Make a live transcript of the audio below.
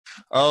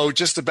Oh,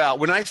 just about.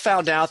 When I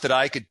found out that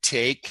I could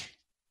take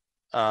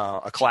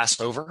a class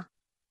over,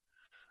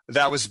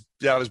 that was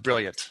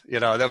brilliant.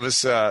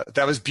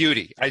 That was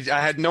beauty. I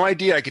had no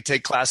idea I could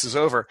take classes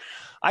over.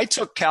 I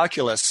took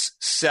calculus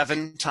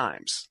 7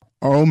 times.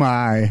 Oh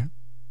my.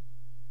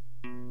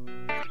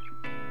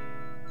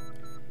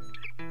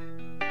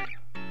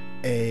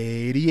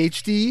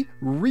 ADHD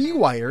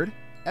Rewired,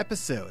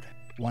 episode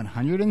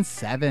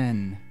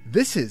 107.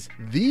 This is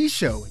the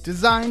show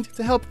designed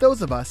to help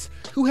those of us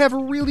who have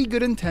really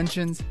good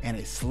intentions and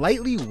a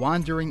slightly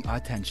wandering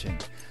attention.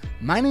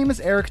 My name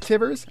is Eric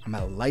Tivers. I'm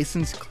a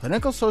licensed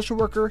clinical social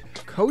worker,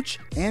 coach,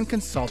 and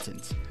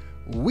consultant.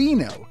 We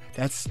know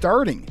that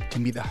starting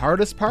can be the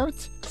hardest part,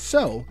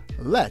 so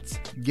let's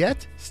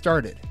get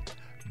started.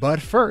 But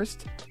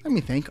first, let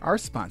me thank our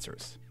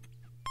sponsors.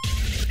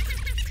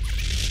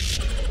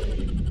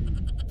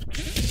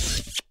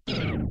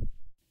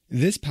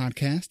 This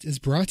podcast is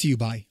brought to you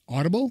by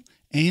Audible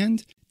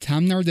and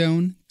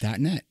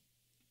TomNardone.net.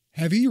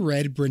 Have you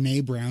read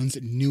Brené Brown's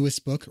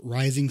newest book,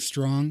 Rising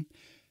Strong?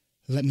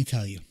 Let me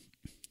tell you,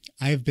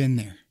 I've been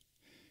there.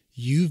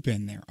 You've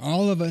been there.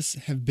 All of us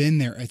have been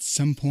there at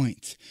some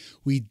point.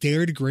 We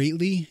dared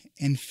greatly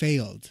and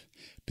failed.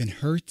 Been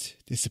hurt,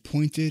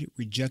 disappointed,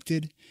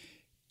 rejected.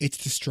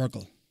 It's the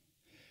struggle.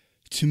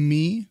 To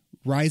me,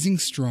 Rising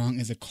Strong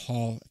is a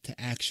call to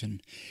action.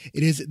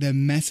 It is the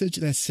message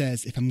that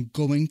says if I'm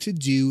going to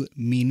do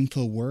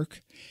meaningful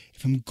work,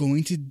 if I'm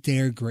going to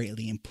dare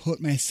greatly and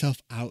put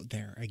myself out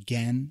there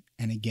again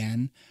and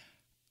again,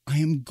 I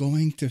am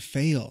going to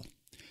fail.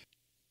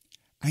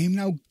 I am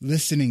now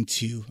listening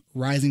to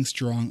Rising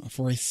Strong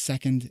for a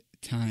second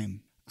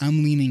time.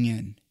 I'm leaning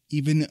in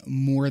even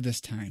more this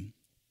time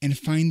and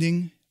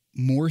finding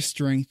more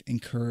strength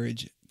and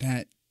courage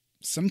that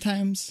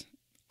sometimes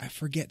I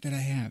forget that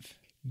I have.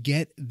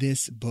 Get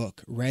this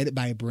book read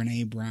by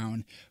Brené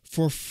Brown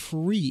for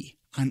free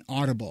on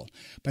Audible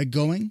by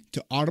going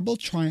to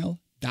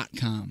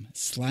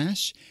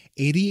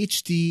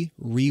audibletrial.com/ADHD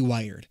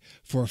rewired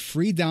for a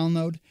free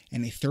download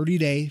and a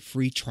 30-day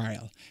free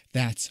trial.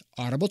 That's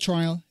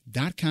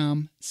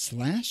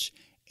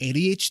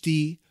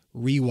audibletrial.com/ADHD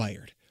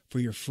rewired for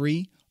your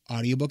free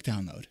audiobook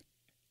download.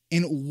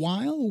 And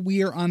while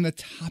we are on the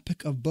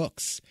topic of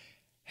books,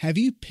 have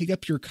you picked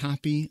up your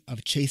copy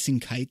of Chasing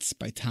Kites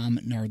by Tom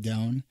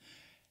Nardone?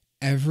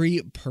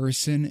 Every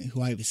person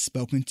who I've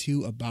spoken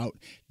to about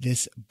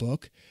this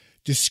book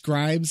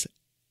describes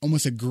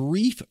almost a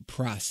grief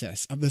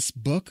process of this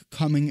book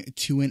coming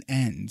to an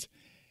end.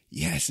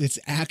 Yes, it's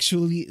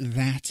actually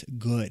that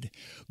good.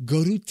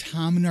 Go to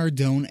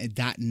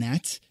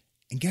tomnardone.net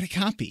and get a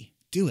copy.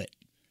 Do it.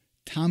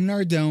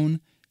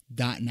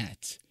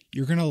 tomnardone.net.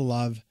 You're going to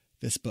love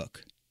this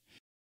book.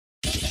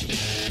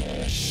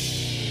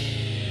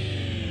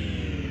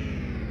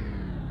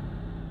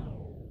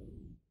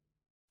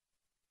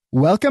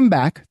 Welcome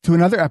back to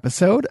another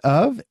episode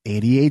of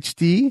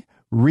ADHD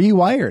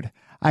Rewired.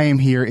 I am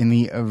here in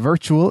the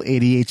virtual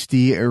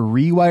ADHD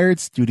Rewired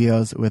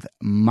studios with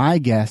my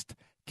guest,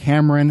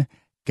 Cameron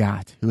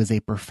Gott, who is a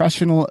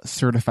professional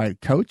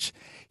certified coach.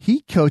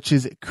 He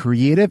coaches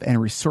creative and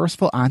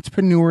resourceful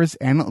entrepreneurs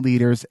and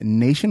leaders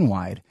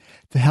nationwide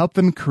to help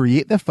them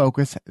create the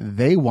focus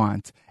they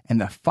want and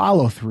the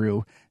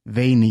follow-through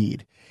they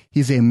need.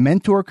 He's a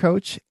mentor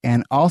coach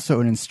and also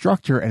an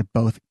instructor at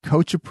both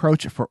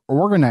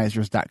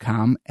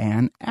CoachApproachForOrganizers.com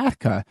and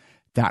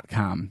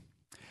ATCA.com.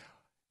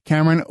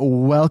 Cameron,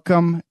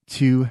 welcome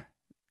to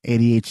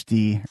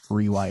ADHD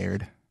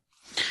Rewired.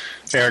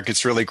 Eric,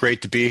 it's really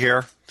great to be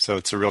here. So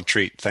it's a real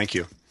treat. Thank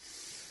you.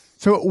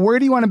 So where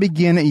do you want to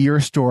begin your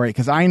story?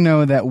 Because I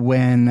know that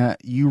when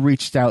you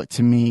reached out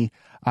to me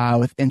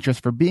with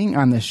interest for being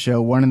on this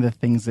show, one of the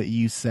things that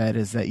you said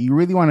is that you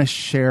really want to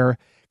share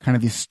kind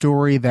of the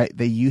story that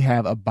you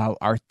have about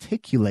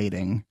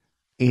articulating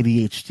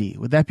ADHD.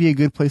 Would that be a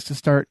good place to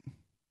start?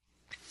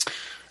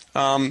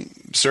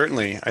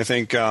 Certainly. I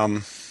think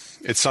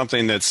it's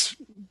something that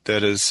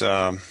has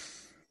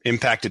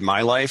impacted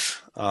my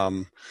life.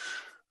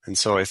 And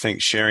so I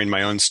think sharing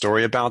my own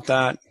story about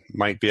that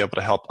might be able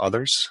to help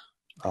others.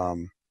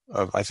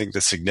 I think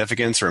the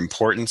significance or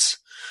importance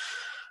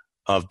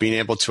of being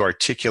able to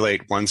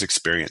articulate one's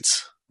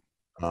experience.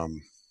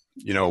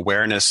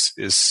 Awareness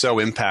is so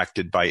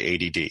impacted by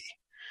ADD.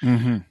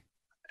 Mm-hmm.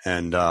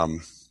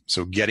 And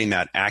so getting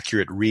that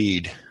accurate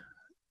read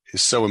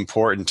is so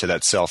important to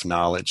that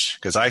self-knowledge,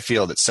 because I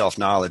feel that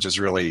self-knowledge is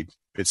really,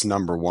 it's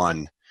number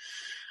one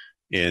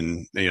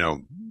in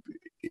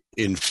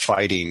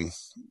fighting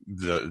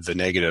the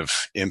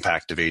negative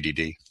impact of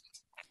ADD.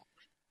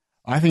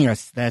 I think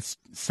that's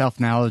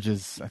self-knowledge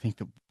is, I think,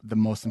 the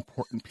most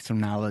important piece of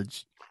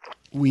knowledge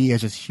we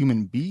as just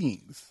human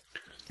beings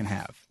can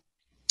have.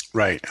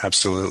 Right.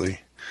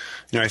 Absolutely.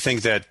 I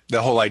think that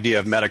the whole idea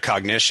of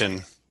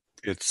metacognition,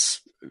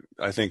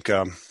 I think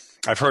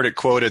I've heard it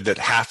quoted that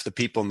half the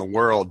people in the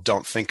world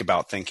don't think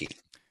about thinking.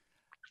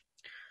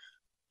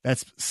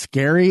 That's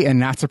scary and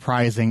not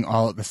surprising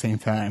all at the same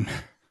time.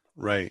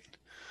 Right.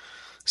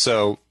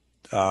 So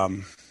I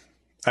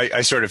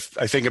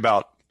think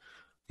about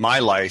my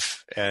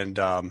life. And,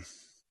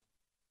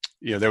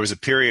 there was a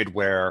period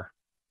where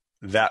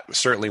that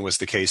certainly was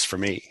the case for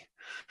me,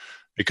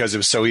 because it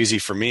was so easy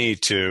for me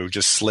to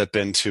just slip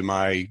into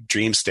my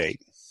dream state.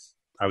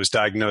 I was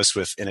diagnosed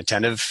with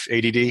inattentive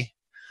ADD.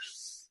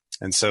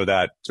 And so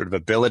that sort of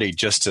ability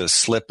just to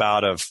slip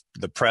out of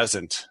the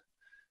present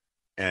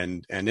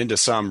and into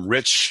some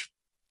rich,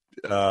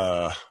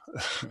 a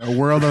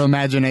world of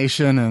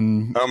imagination.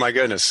 And oh my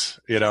goodness,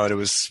 it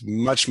was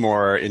much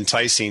more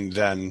enticing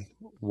than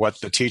what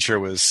the teacher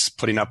was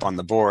putting up on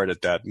the board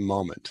at that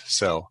moment.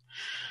 So,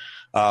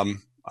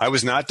 I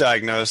was not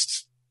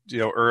diagnosed,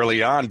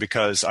 early on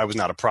because I was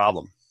not a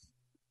problem.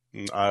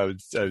 I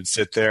would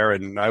sit there,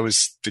 and I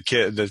was the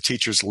kid. The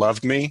teachers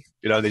loved me,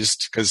 they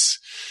just because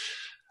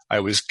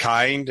I was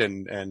kind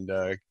and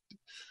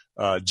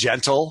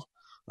gentle,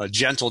 a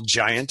gentle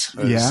giant.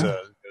 I was the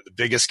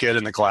biggest kid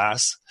in the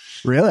class.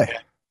 Really?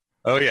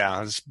 Oh yeah,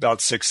 I was about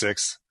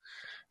 6'6",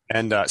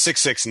 and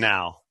 6'6"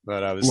 now.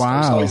 But I was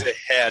always a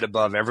head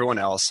above everyone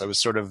else. I was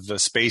sort of the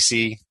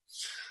spacey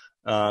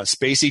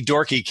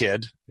dorky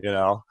kid,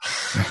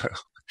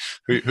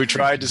 who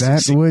tried to that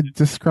succeed. Would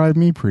describe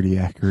me pretty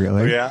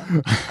accurately. Oh, yeah.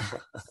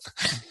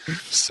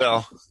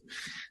 So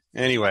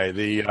anyway,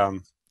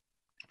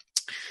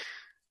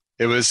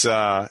 it was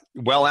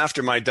well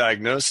after my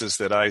diagnosis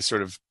that I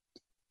sort of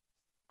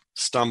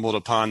stumbled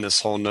upon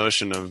this whole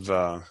notion of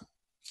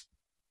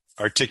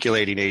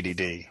articulating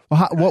ADD.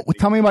 Well,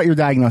 tell me about your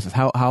diagnosis.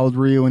 How old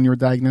were you when you were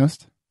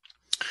diagnosed?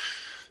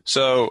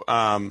 So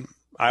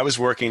I was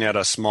working at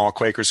a small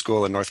Quaker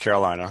school in North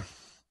Carolina,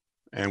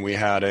 and we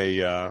had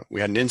an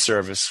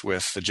in-service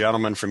with a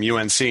gentleman from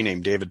UNC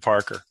named David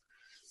Parker,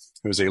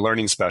 who was a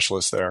learning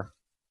specialist there.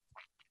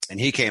 And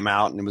he came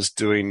out and was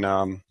doing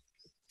an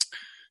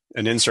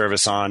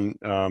in-service on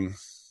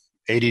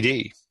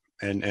ADD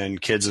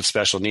and kids of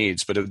special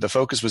needs, but the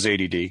focus was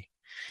ADD.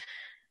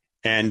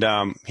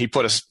 And he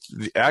put us,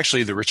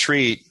 actually the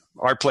retreat,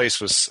 our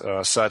place was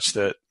such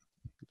that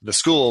the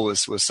school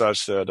was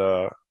such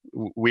that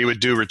we would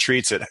do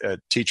retreats at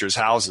teachers'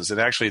 houses.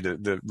 And actually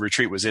the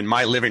retreat was in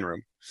my living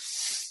room.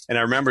 And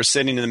I remember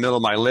sitting in the middle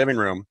of my living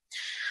room,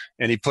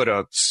 and he put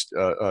a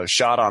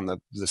shot on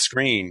the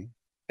screen,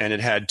 and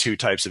it had two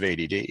types of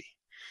ADD.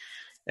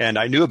 And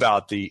I knew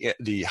about the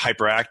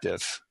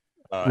hyperactive.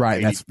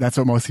 Right. ADD. That's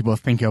what most people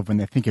think of when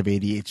they think of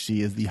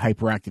ADHD, is the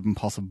hyperactive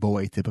impulsive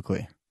boy,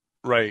 typically.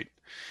 Right.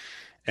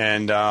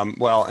 And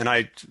and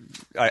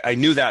I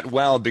knew that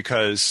well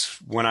because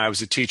when I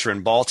was a teacher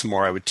in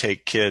Baltimore, I would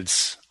take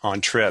kids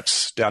on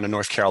trips down to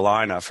North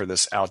Carolina for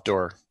this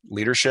outdoor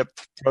leadership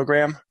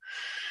program.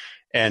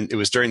 And it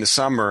was during the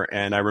summer,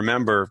 and I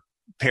remember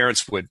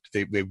parents would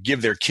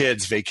give their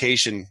kids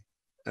vacations.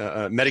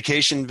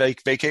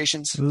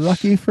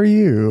 Lucky for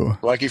you.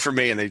 Lucky for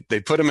me. And they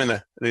put them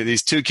in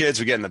these two kids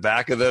would get in the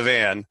back of the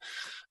van,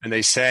 and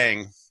they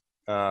sang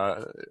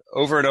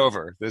over and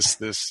over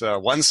this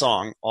one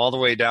song all the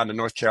way down to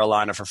North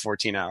Carolina for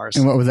 14 hours.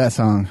 And what was that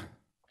song?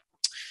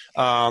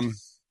 It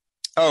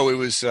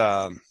was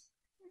the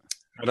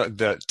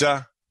da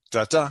da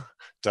da da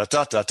da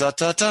da da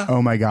da da.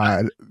 Oh my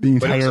God! The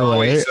entire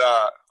way.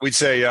 We'd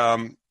say,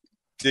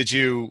 "Did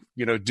you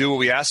do what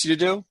we asked you to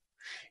do?"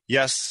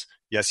 Yes,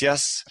 yes,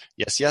 yes,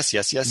 yes, yes,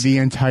 yes, yes. The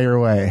entire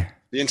way.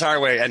 The entire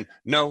way, and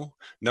no,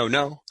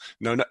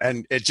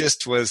 and it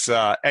just was.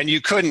 And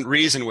you couldn't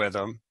reason with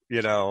them,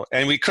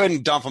 and we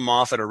couldn't dump them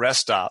off at a rest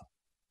stop.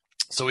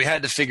 So we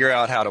had to figure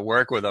out how to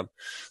work with them.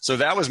 So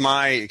that was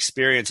my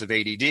experience of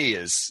ADD: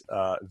 is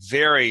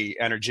very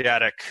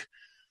energetic,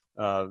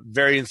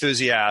 very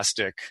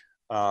enthusiastic.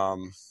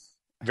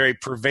 Very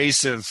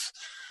pervasive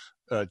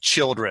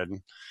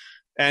children.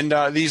 And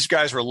these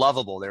guys were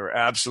lovable. They were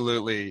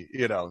absolutely,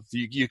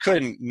 you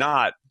couldn't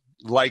not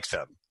like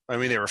them. I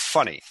mean, they were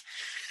funny.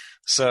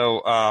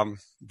 So,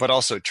 but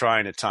also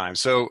trying at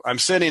times. So I'm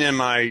sitting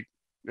a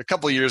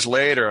couple of years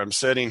later, I'm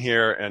sitting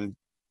here, and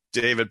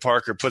David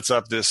Parker puts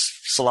up this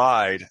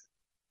slide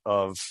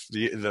of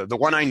the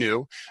one I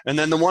knew, and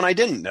then the one I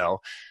didn't know.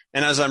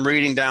 And as I'm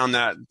reading down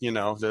that,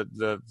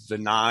 the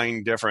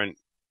 9 different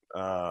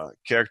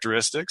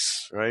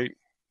characteristics, right?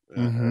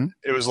 Mm-hmm.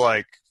 It was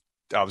like,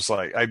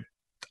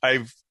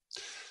 I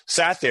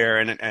sat there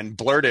and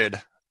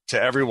blurted to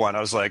everyone.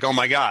 I was like, oh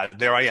my God,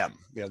 there I am.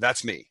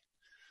 That's me.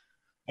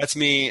 That's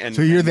me. And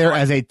so you're there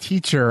as a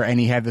teacher, and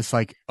you had this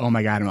like, oh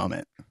my God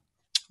moment.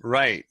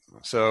 Right.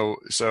 So,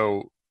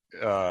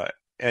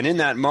 and in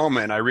that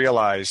moment, I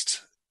realized,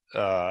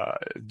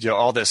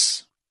 all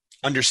this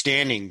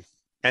understanding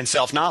and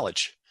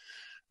self-knowledge,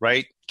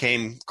 right,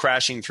 came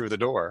crashing through the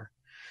door.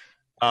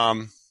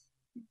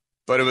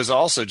 But it was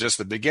also just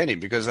the beginning,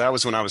 because that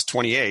was when I was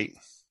 28,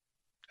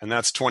 and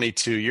that's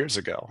 22 years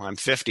ago. I'm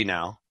 50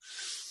 now.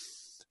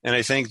 And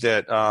I think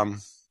that,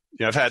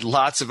 I've had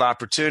lots of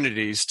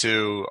opportunities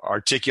to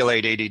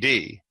articulate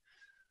ADD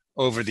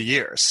over the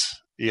years,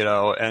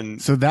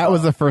 and so that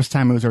was the first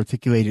time it was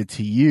articulated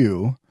to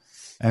you.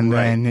 And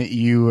right. Then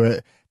you,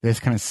 this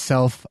kind of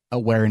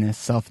self-awareness,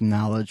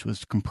 self-knowledge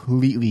was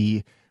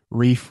completely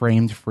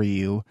reframed for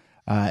you.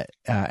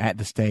 at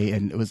this day,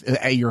 and it was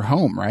at your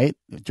home, right?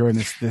 During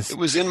this. It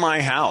was in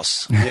my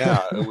house.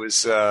 Yeah, it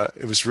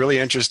was really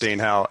interesting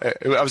how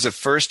I was a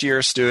first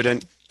year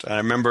student. I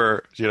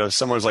remember,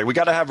 someone was like, "We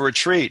got to have a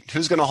retreat.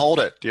 Who's going to hold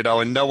it?"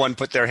 And no one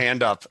put their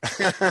hand up.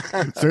 so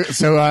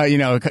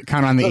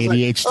count on the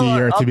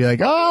ADHD to be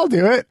like, "Oh, I'll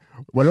do it."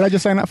 What did I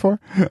just sign up for?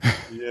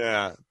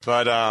 Yeah,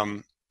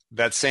 but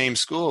that same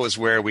school is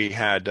where we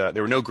had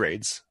there were no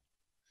grades.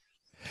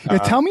 Yeah,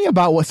 tell me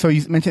about what. So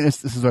you mentioned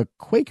this is a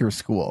Quaker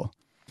school,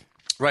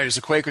 right? It's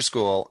a Quaker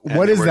school.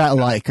 What is that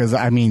like? Because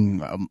I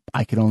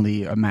I could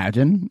only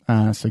imagine.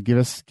 So give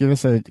us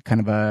a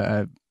kind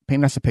of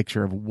paint us a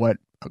picture of what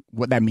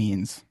that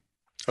means.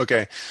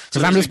 Okay,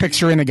 because I'm just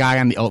picturing a guy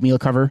on the oatmeal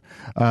cover.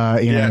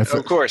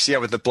 Of course,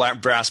 with the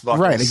black brass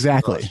buckles. Right,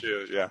 exactly.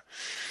 Yeah.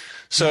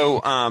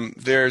 So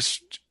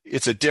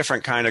it's a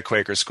different kind of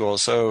Quaker school.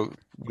 So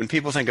when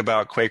people think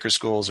about Quaker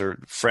schools or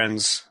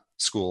Friends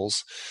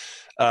schools,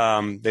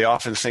 they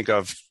often think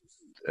of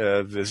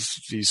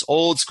these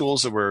old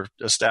schools that were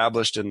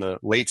established in the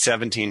late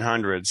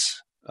 1700s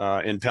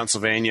in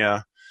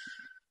Pennsylvania,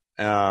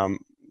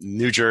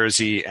 New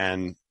Jersey,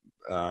 and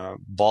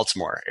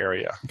Baltimore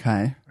area.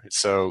 Okay.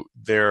 So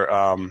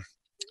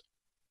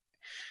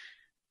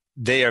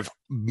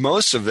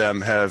most of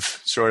them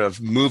have sort of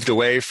moved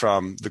away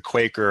from the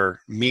Quaker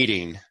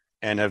meeting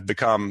and have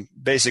become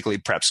basically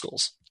prep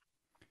schools.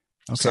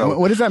 Okay. So,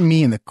 what does that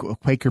mean, the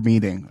Quaker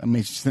meeting?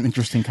 It's just an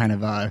interesting kind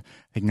of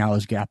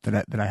knowledge gap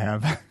that I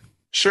have.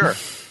 Sure.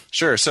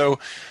 So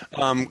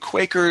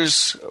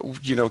Quakers,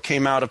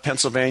 came out of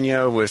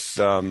Pennsylvania with,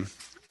 now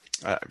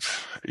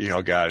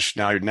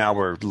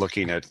we're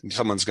looking at,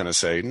 someone's going to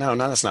say, no,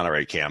 that's not all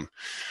right, Cam.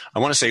 I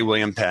want to say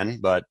William Penn,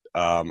 but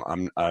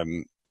someone's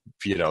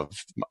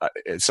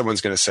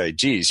going to say,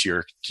 geez,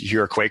 you're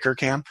a Quaker,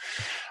 Cam.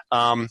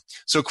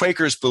 So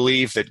Quakers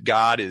believe that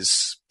God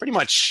is pretty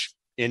much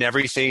in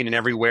everything and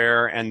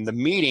everywhere. And the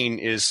meeting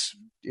is,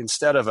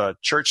 instead of a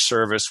church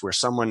service where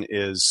someone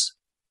is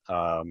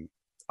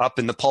up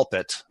in the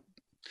pulpit,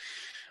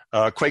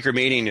 Quaker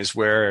meeting is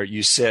where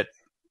you sit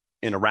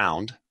in a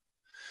round,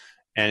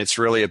 and it's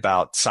really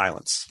about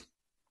silence.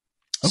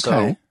 Okay.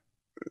 So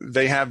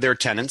they have their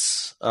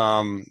tenets,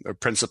 or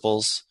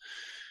principles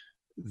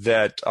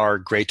that are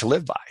great to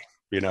live by.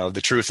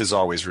 The truth is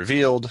always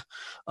revealed,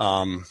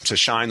 to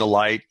shine the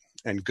light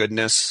and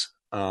goodness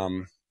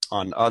on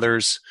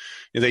others.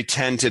 They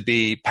tend to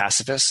be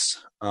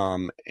pacifists,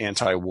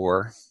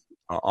 anti-war,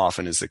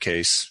 often is the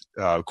case.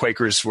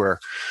 Quakers were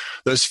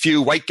those few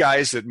white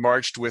guys that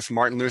marched with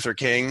Martin Luther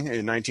King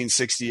in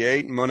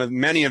 1968.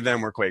 Many of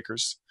them were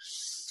Quakers.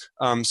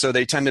 So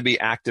they tend to be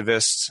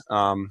activists.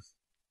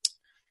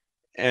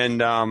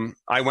 And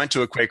I went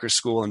to a Quaker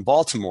school in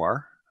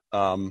Baltimore.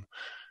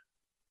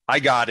 I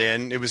got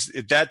in.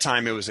 At that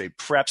time it was a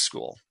prep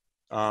school,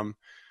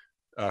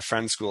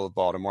 Friends School of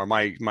Baltimore.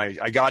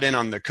 I got in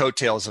on the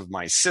coattails of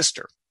my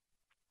sister,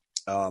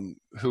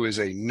 who is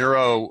a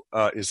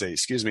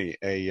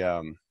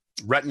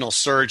retinal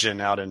surgeon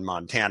out in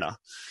Montana.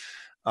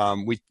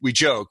 We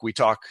joke, we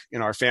talk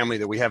in our family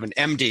that we have an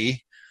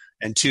MD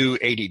and 2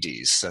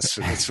 ADDs.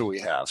 That's what we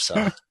have.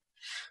 So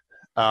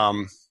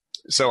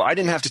I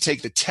didn't have to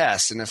take the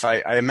test. And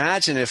I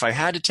imagine if I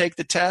had to take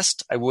the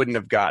test, I wouldn't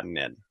have gotten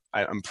in.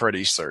 I'm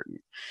pretty certain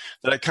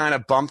that I kind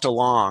of bumped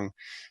along.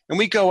 And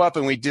we go up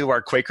and we do our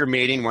Quaker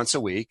meeting once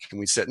a week, and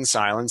we sit in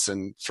silence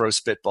and throw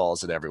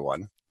spitballs at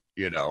everyone,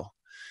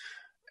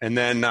 And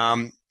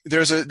then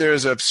there's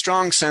a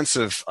strong sense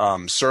of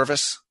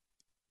service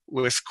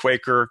with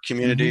Quaker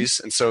communities,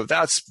 and so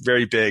that's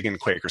very big in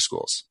Quaker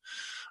schools,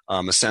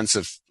 a sense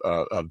of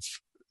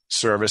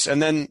service.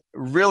 And then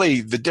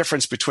really the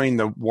difference between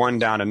the one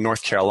down in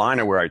North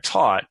Carolina where I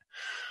taught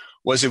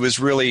was it was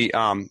really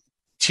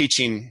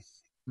teaching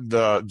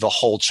the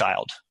whole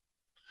child.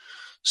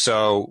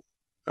 So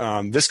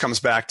this comes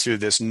back to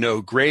this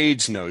no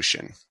grades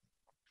notion,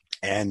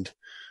 and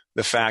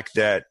the fact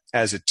that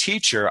as a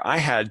teacher, I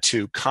had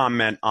to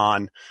comment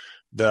on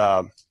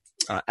the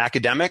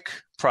academic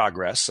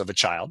progress of a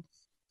child,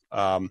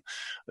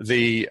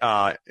 the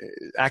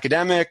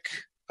academic,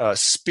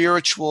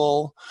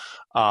 spiritual,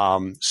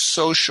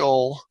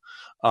 social,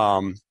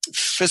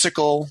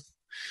 physical,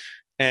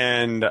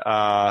 and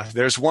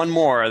there's one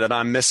more that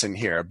I'm missing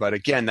here. But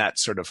again, that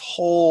sort of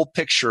whole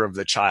picture of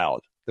the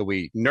child, that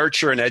we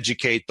nurture and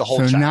educate the whole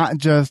child. So not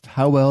just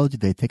how well did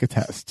they take a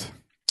test.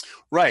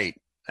 Right.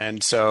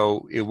 And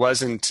so it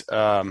wasn't,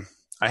 I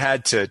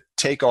had to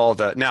take all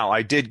now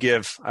I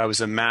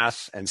was a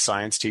math and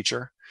science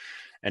teacher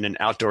and an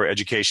outdoor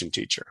education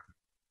teacher.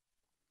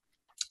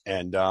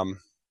 And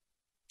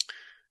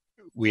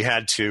we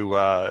had to,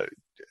 I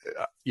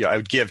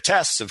would give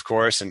tests, of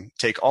course, and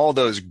take all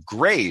those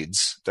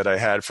grades that I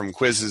had from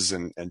quizzes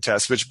and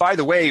tests, which, by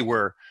the way,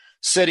 were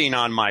sitting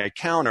on my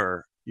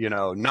counter,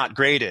 not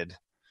graded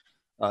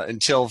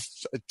until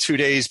 2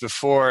 days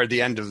before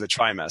the end of the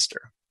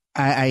trimester.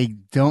 I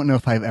don't know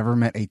if I've ever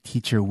met a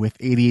teacher with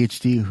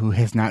ADHD who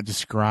has not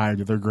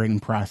described their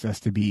grading process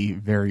to be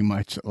very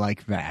much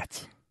like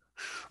that.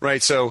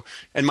 Right. So,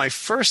 and my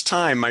first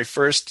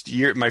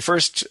year, my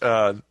first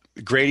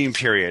grading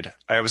period,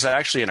 I was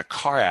actually in a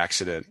car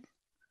accident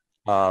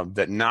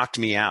that knocked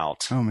me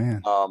out Oh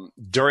man.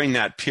 during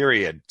that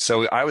period.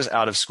 So I was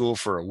out of school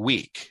for a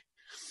week.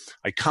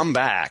 I come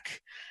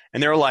back,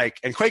 and they're like,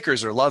 and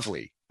Quakers are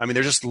lovely. I mean,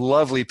 they're just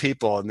lovely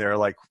people, and they're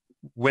like,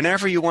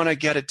 whenever you want to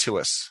get it to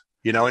us,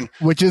 and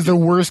which is the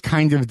worst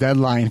kind of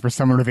deadline for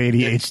someone with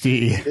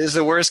ADHD. It is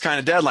the worst kind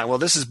of deadline. Well,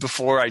 this is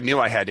before I knew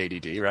I had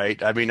ADD,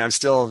 right? I mean, I'm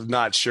still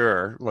not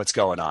sure what's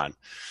going on.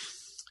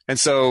 And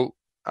so,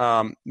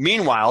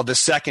 meanwhile, the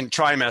second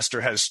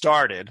trimester has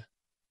started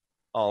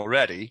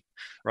already,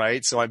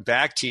 right? So I'm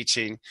back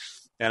teaching,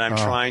 and I'm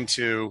trying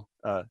to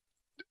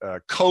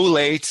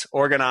collate,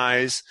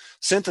 organize,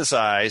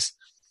 synthesize,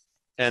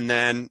 and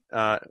then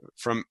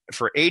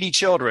for 80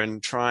 children,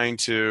 trying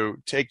to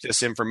take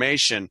this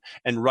information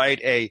and write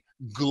a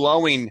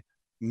glowing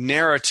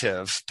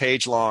narrative,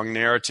 page-long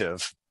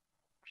narrative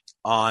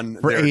on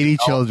for 80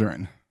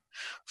 children,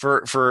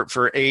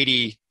 for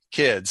 80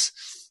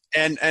 kids,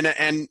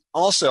 and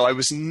also I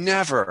was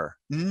never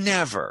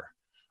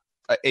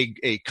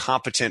a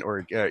competent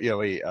or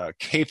a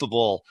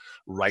capable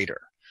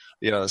writer.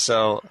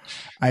 So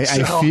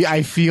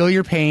I feel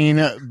your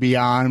pain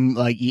beyond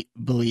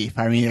belief.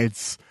 I mean,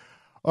 it's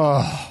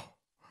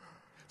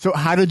So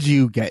how did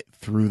you get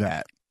through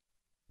that?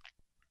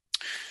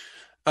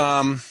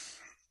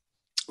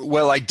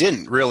 Well, I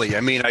didn't really.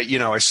 I mean,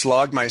 I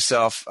slogged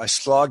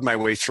my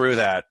way through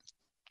that,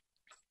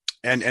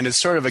 and it's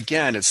sort of,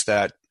 again, it's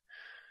that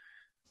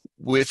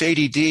with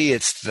ADD,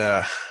 it's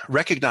the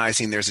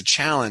recognizing there's a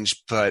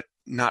challenge, but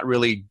not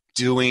really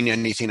doing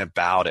anything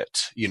about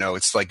it.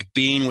 It's like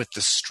being with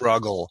the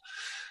struggle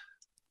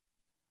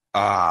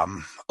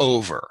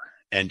over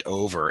and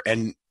over.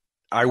 And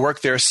I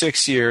worked there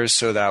 6 years,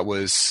 so that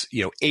was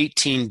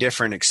 18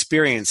 different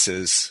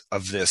experiences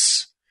of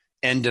this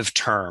end of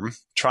term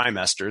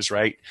trimesters,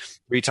 right?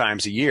 3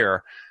 times a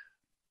year.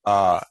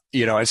 So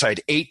I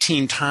had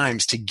 18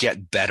 times to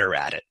get better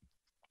at it.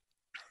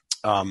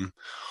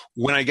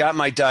 When I got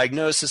my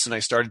diagnosis and I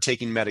started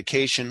taking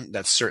medication,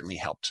 that certainly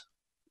helped.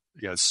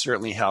 It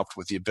certainly helped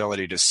with the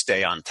ability to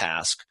stay on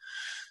task,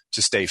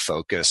 to stay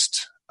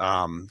focused,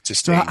 to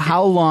stay. So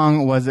how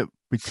long was it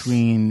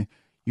between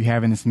you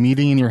having this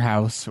meeting in your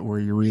house where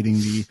you're reading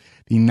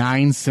the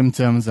 9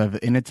 symptoms of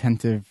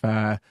inattentive,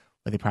 what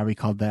they probably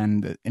called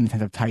then the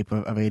inattentive type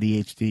of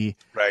ADHD,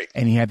 right?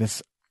 And you had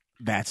this,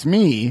 that's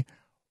me.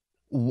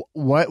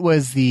 What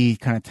was the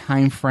kind of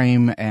time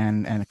frame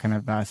and kind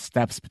of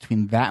steps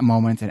between that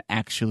moment and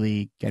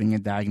actually getting a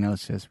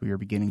diagnosis where you're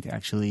beginning to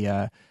actually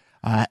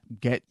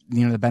get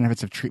the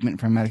benefits of treatment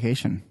from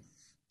medication?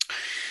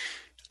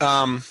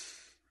 Well,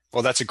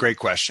 that's a great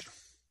question.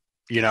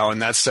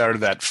 And that's sort of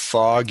that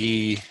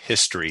foggy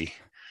history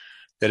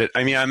that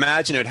I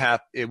imagine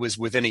it was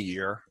within a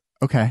year.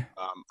 Okay.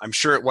 I'm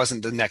sure it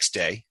wasn't the next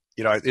day.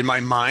 In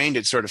my mind,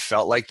 it sort of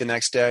felt like the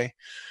next day,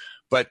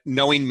 but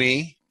knowing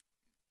me,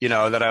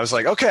 that I was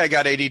like, okay, I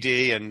got ADD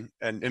and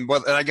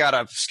I got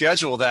to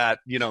schedule that,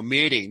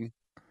 meeting,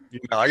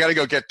 I got to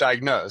go get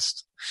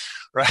diagnosed.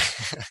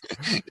 Right.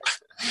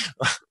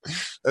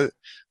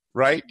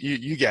 Right.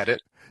 You get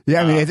it.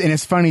 Yeah. I mean,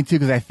 it's funny too,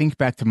 because I think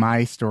back to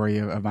my story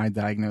of my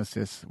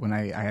diagnosis when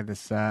I had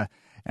this, and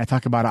I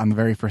talked about it on the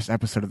very first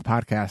episode of the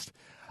podcast,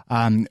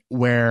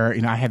 where,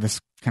 I had this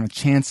kind of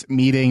chance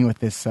meeting with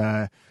this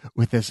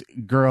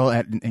girl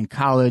in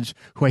college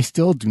who I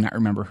still do not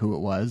remember who it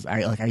was.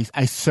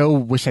 I so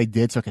wish I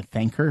did so I could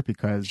thank her,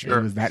 because Sure.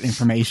 It was that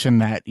information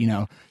that,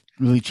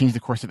 really changed the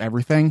course of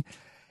everything.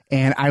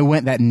 And I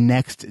went that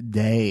next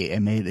day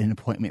and made an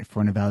appointment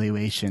for an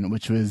evaluation,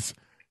 which was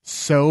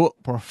so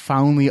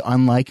profoundly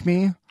unlike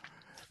me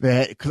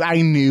that, because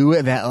I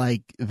knew that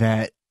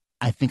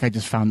I think I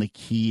just found the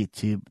key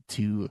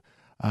to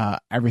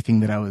everything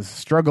that I was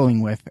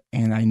struggling with,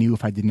 and I knew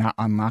if I did not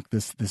unlock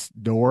this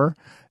door,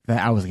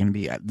 that I was going to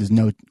be, there's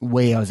no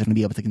way I was going to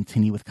be able to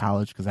continue with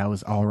college, because I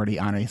was already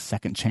on a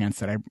second chance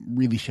that I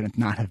really should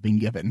not have been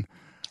given.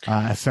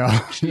 So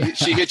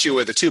she hit you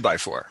with a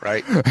 2x4,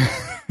 right?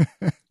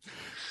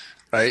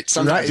 Right.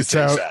 Sometimes it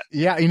takes that.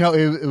 Yeah,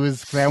 it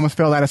was, 'cause I almost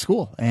failed out of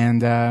school,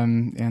 and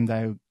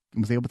I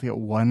was able to get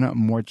one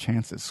more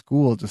chance at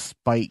school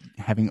despite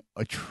having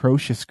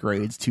atrocious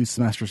grades 2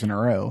 semesters in a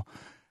row.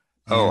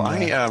 Oh,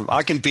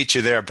 I can beat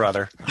you there,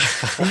 brother.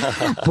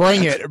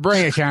 Bring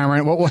it,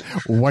 Cameron.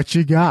 What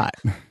you got?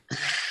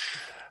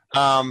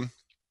 It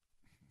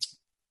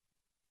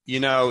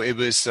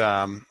was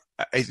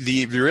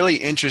the really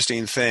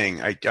interesting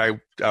thing.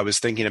 I was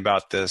thinking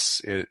about this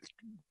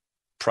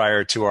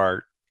prior to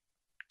our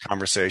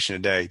conversation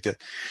today.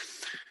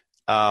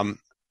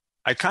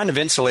 I kind of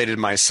insulated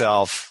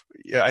myself.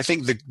 I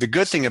think the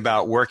good thing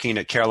about working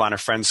at Carolina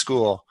Friends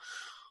School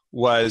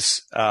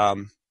was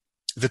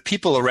the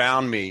people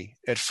around me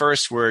at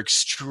first were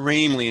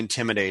extremely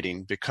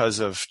intimidating because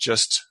of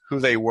just who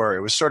they were.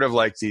 It was sort of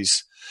like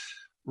these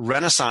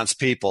Renaissance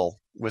people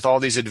with all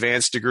these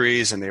advanced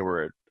degrees, and they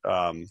were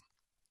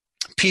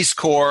Peace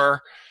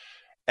Corps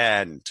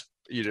and,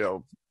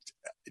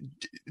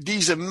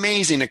 these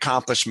amazing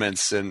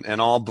accomplishments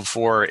and all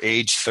before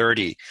age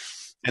 30.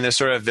 And there's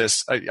sort of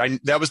this,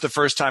 that was the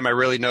first time I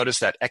really noticed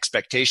that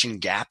expectation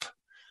gap.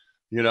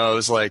 It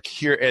was like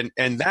here,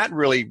 and that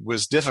really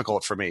was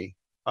difficult for me.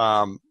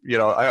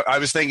 I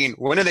was thinking,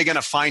 when are they going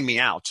to find me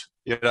out?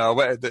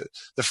 The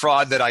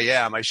fraud that I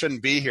am, I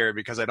shouldn't be here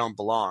because I don't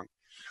belong.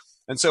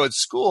 And so at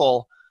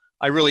school,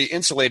 I really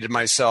insulated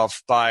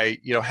myself by,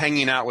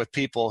 hanging out with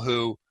people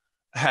who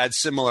had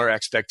similar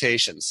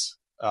expectations.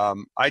 I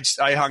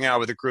hung out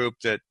with a group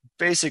that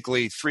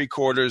basically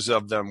 3/4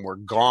 of them were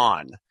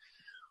gone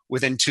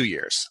within 2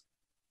 years.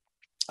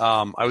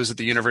 I was at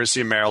the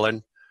University of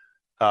Maryland.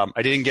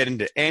 I didn't get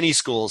into any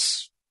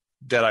schools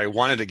that I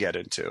wanted to get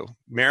into.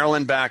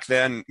 Maryland back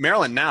then,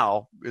 Maryland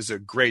now is a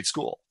great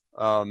school.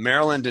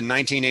 Maryland in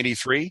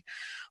 1983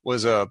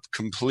 was a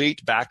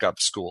complete backup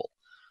school.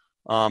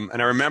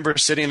 And I remember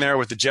sitting there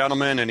with the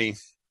gentleman, and he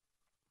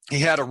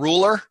had a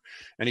ruler,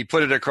 and he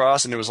put it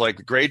across, and it was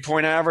like grade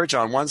point average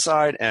on one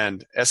side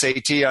and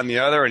SAT on the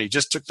other. And he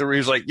just took he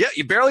was like, yeah,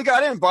 you barely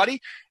got in,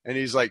 buddy. And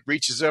he's like,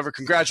 reaches over,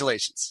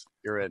 congratulations,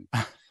 you're in.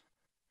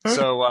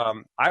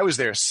 So I was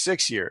there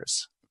 6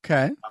 years.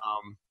 Okay.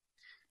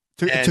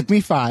 It took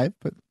me 5,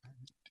 but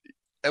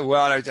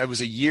well, I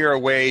was a year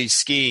away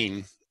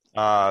skiing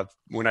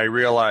when I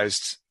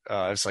realized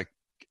it's like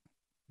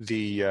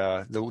the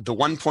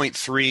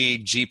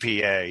 1.3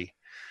 GPA.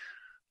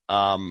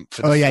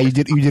 You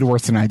did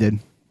worse than I did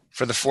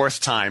for the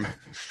 4th time.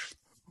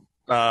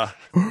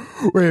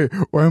 Wait,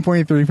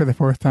 1.3 for the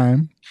 4th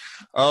time?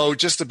 Oh,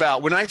 just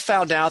about. When I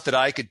found out that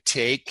I could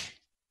take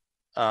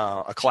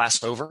a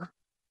class over,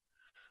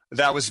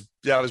 that was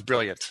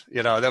brilliant.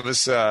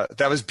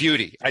 That was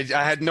beauty. I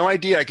had no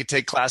idea I could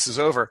take classes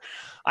over.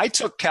 I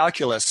took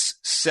calculus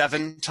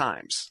 7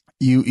 times.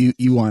 You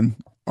won.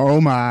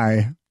 Oh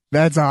my.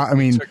 That's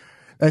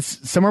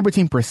that's somewhere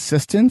between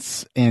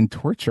persistence and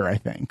torture, I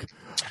think.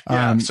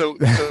 Yeah. So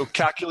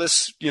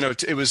calculus,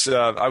 it was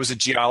I was a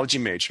geology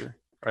major,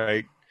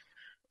 right?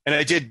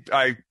 And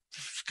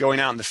going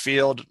out in the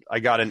field, I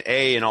got an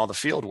A in all the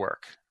field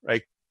work,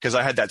 right? Because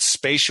I had that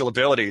spatial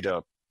ability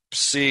to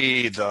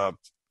see the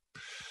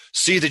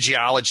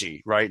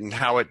geology, right? And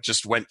how it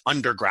just went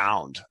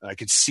underground. I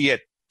could see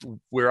it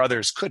where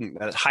others couldn't.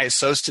 That high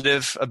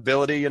associative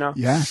ability,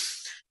 Yeah.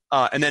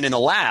 And then in the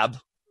lab,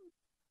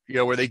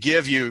 where they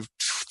give you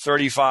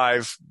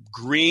 35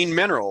 green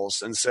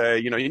minerals and say,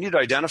 you need to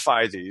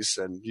identify these,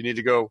 and you need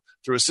to go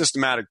through a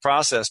systematic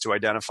process to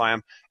identify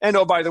them. And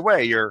oh, by the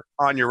way, you're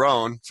on your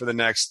own for the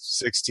next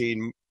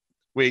 16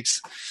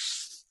 weeks.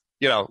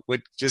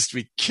 Would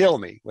kill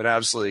me, would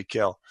absolutely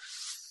kill.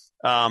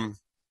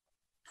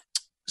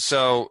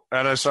 So,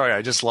 and I'm sorry,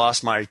 I just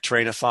lost my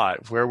train of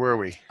thought. Where were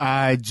we?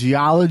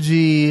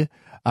 Geology,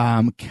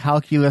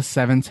 calculus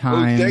 7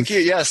 times. Oh, thank you.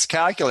 Yes,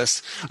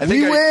 calculus.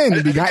 We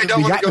win. We got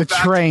the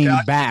train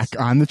back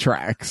on the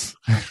tracks.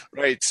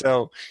 Right.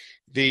 So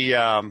the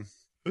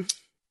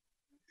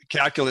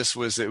calculus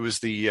was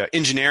the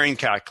engineering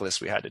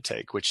calculus we had to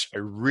take, which I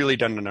really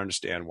didn't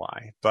understand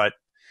why. But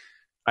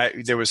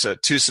there was a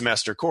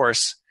 2-semester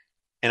course,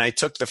 and I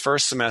took the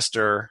first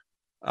semester.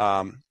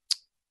 I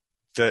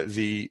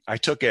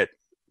took it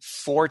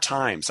 4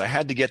 times. I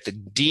had to get the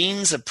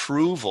dean's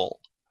approval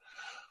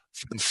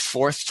for the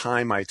 4th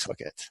time I took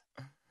it.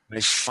 And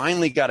I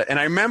finally got it. And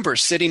I remember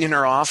sitting in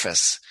her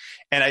office,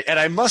 and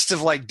I must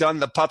have done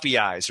the puppy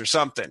eyes or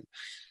something,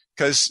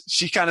 because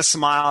she kind of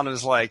smiled and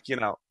was like,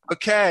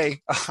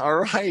 okay, all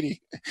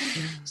righty.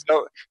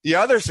 So the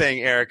other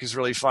thing, Eric, is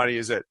really funny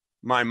is that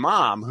my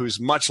mom, who's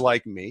much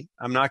like me,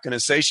 I'm not going to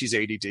say she's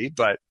ADD,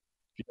 but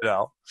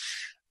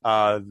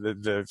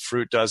the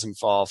fruit doesn't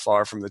fall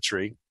far from the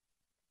tree.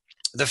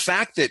 The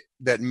fact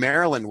that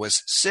Maryland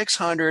was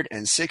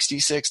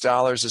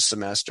 $666 a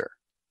semester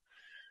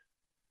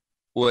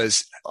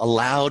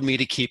allowed me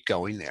to keep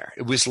going there.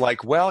 It was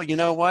like, well, you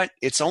know what?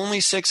 It's only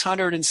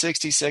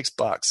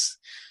 $666.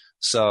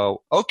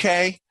 So,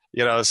 okay.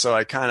 So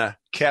I kind of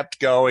kept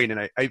going,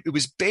 and it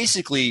was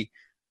basically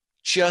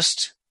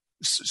just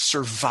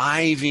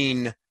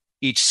surviving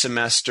each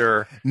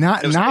semester.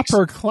 Not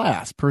per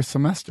class, per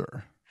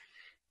semester.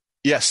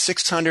 Yes,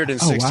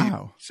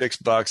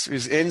 $666. It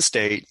was in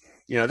state.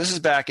 This is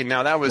back in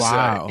now. That was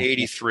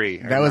 83.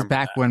 That was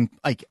back when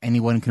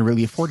anyone can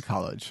really afford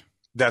college.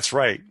 That's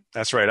right.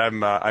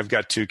 I've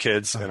got 2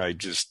 kids, and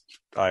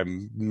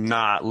I'm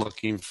not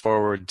looking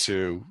forward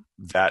to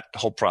that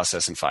whole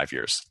process in 5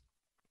 years.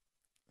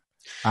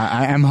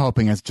 I am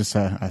hoping, as just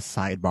a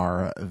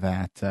sidebar,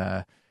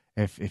 that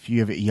if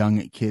you have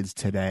young kids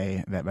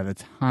today, that by the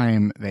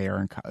time they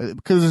are in college,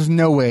 because there's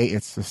no way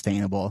it's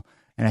sustainable.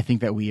 And I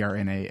think that we are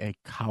in a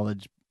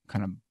college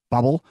kind of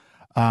bubble,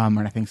 and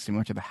I think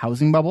similar to the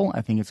housing bubble.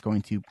 I think it's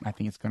going to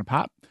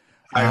pop.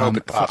 I hope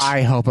it pops. So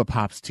I hope it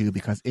pops too,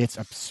 because it's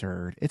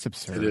absurd. It's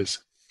absurd. It is.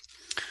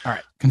 All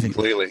right, continue.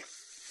 Completely.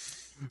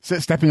 So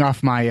stepping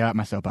off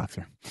my soapbox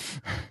here.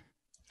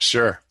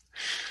 Sure.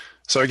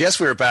 So I guess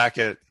are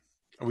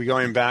we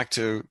going back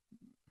to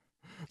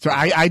So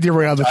I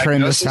derailed the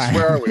train this time.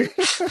 Where are we?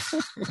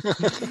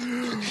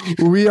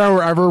 We are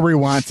wherever we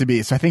want to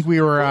be. So I think we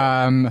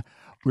were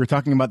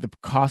talking about the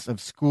cost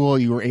of school.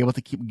 You were able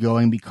to keep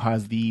going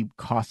because the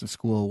cost of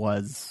school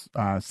was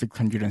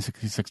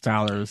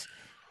 $666.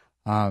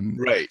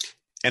 Right.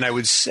 And I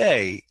would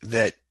say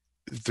that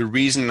the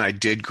reason I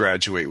did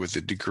graduate with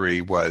a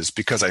degree was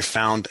because I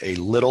found a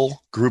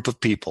little group of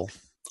people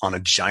on a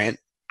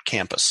giant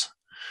campus,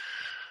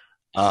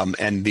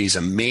 and these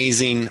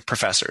amazing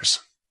professors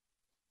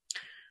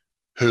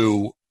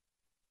who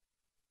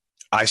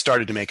I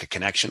started to make a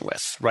connection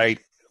with, right?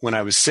 When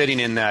I was sitting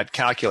in that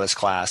calculus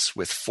class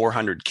with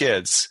 400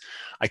 kids,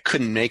 I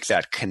couldn't make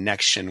that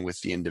connection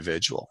with the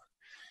individual.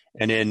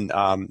 And in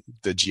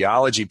the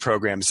geology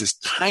program is this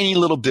tiny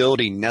little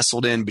building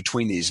nestled in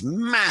between these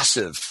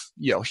massive,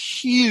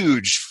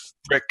 huge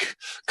brick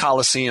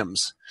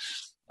coliseums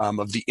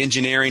of the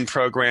engineering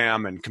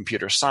program and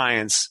computer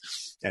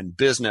science and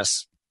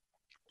business.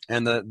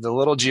 And the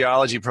little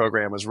geology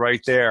program was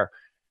right there.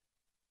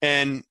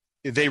 And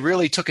they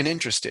really took an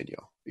interest in you.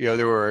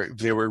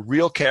 There were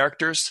real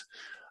characters,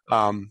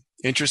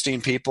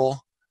 interesting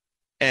people,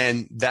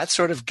 and that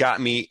sort of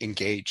got me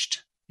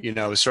engaged. It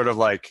was sort of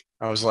like,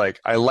 I was like,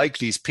 I like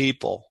these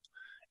people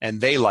and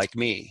they like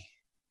me.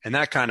 And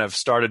that kind of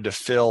started to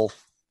fill,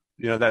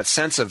 that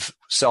sense of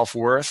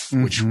self-worth,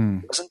 which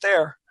wasn't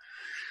there,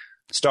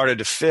 started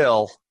to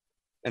fill.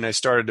 And I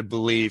started to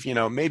believe,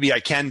 maybe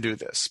I can do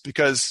this,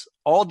 because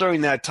all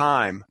during that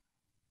time,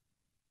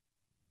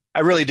 I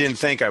really didn't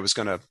think I was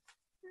going to,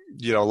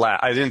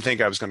 I didn't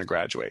think I was going to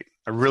graduate.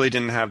 I really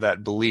didn't have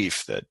that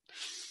belief that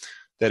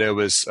it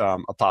was a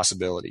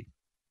possibility.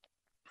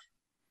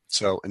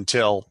 So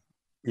until,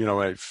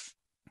 the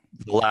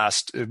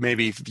last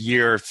maybe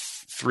year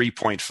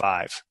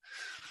 3.5,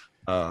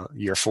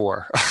 year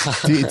 4.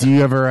 do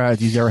you ever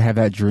have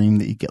that dream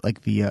that you get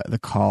like the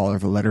call or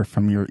the letter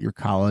from your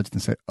college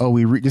and say, oh,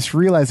 we just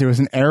realized there was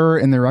an error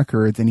in the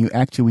records and we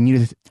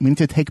need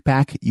to take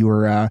back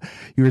your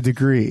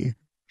degree?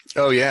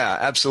 Oh yeah,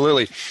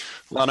 absolutely.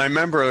 Well, and I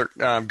remember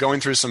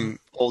going through some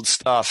old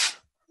stuff,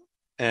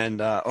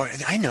 and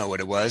I know what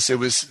it was. It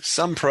was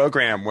some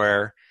program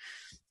where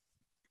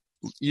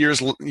years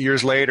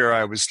later,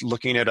 I was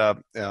looking at a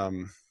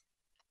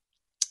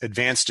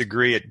advanced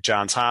degree at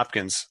Johns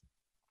Hopkins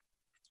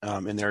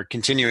in their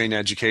continuing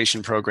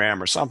education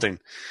program or something,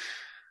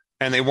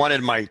 and they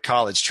wanted my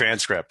college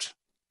transcript.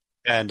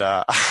 And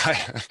the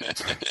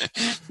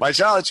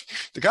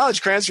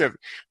college transcript,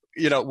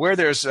 where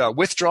there's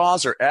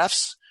withdrawals or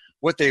Fs,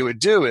 what they would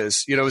do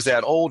is, it was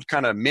that old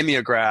kind of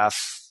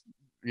mimeograph,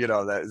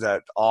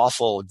 that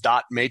awful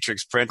dot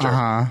matrix printer.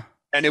 Uh-huh.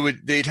 And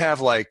they'd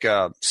have like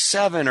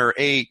 7 or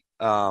 8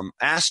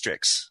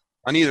 asterisks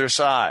on either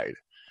side.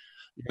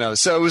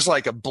 So it was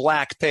like a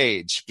black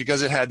page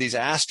because it had these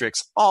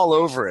asterisks all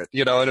over it,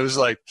 and it was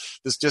like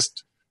this,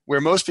 just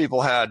where most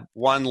people had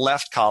one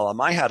left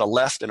column, I had a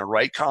left and a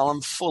right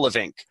column full of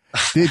ink.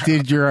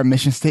 Did your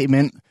mission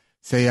statement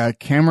say,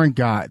 Cameron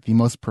Gott, the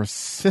most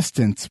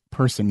persistent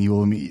person you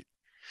will meet?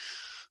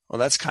 Well,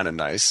 that's kind of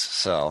nice.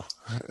 So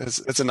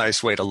it's a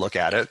nice way to look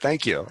at it.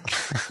 Thank you.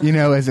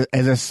 As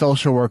a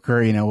social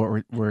worker,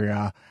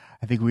 we're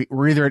I think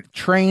we're either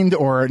trained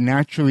or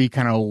naturally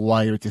kind of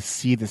wired to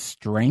see the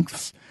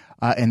strengths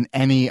in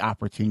any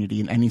opportunity,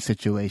 in any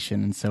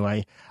situation. And so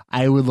I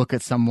would look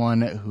at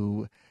someone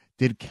who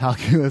did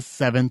calculus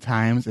 7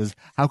 times as,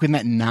 how can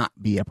that not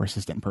be a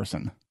persistent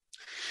person?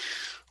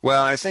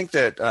 Well, I think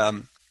that,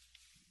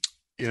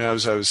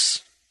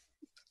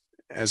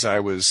 as I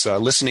was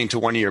listening to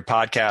one of your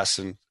podcasts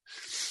and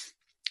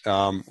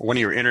one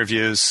of your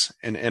interviews,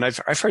 and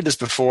I've heard this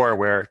before,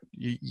 where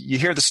you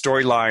hear the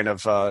storyline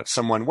of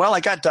someone. Well,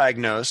 I got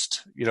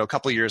diagnosed, a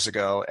couple of years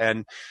ago,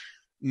 and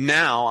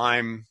now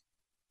I'm,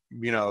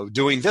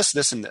 doing this,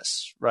 this, and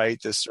this.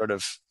 Right, this sort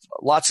of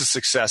lots of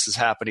success is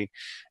happening,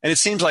 and it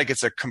seems like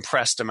it's a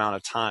compressed amount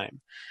of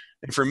time.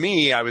 And for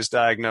me, I was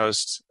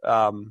diagnosed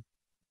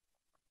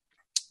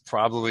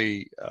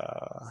probably.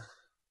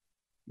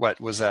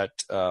 What was that?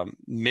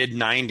 Mid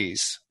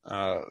 90s.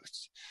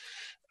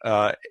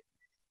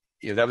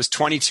 That was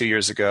 22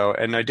 years ago,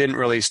 and I didn't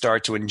really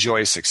start to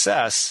enjoy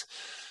success.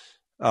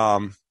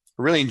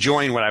 Really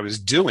enjoying what I was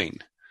doing,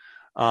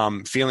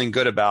 feeling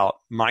good about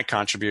my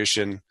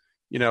contribution,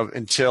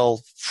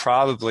 until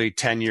probably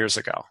 10 years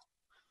ago.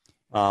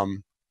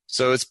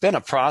 So it's been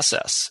a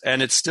process,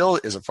 and it still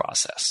is a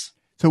process.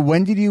 So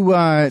when did you?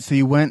 So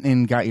you went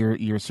and got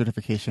your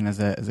certification as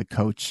a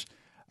coach.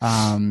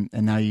 And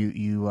now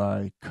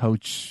you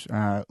coach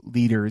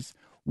leaders.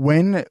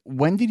 When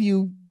did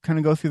you kind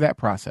of go through that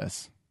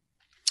process?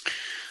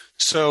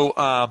 So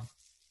I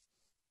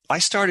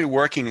started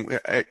working.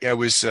 I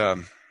was at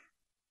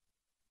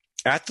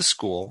the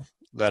school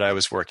that I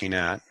was working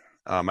at.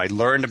 I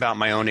learned about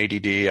my own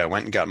ADD. I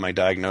went and got my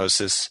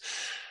diagnosis.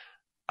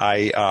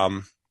 I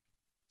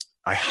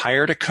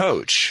hired a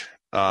coach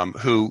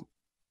who,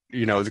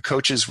 the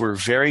coaches were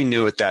very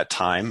new at that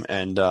time,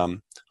 and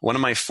one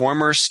of my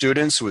former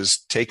students was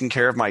taking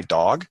care of my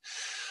dog.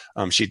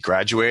 She'd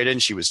graduated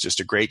and she was just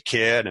a great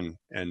kid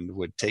and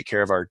would take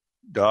care of our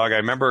dog. I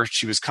remember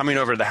she was coming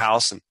over to the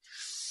house, and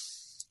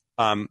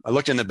I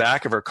looked in the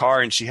back of her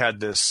car, and she had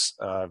this,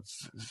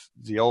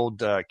 the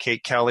old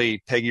Kate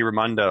Kelly, Peggy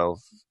Raimondo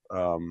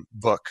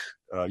book,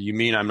 You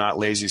Mean I'm Not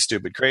Lazy,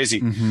 Stupid,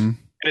 Crazy. Mm-hmm.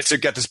 And it's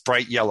got this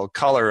bright yellow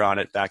color on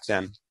it back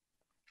then.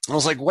 I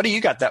was like, what do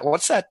you got that?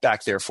 What's that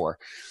back there for?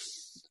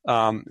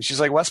 She's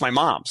like, well, that's my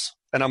mom's.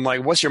 And I'm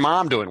like, what's your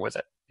mom doing with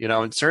it?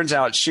 And it turns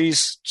out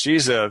she's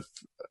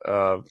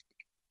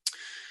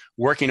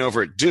working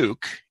over at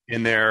Duke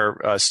in their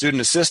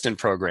student assistant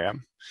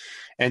program.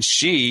 And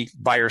she,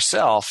 by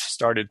herself,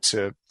 started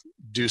to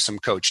do some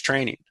coach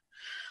training.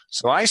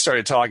 So I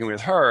started talking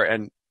with her,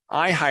 and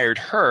I hired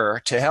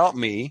her to help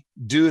me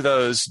do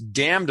those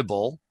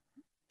damnable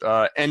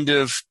end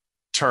of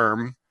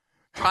term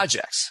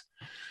projects.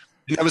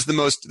 And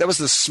that was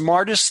the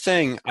smartest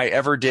thing I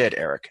ever did,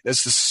 Eric.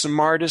 That's the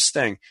smartest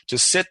thing, to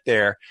sit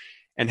there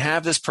and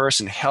have this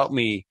person help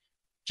me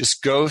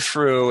just go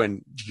through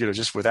and,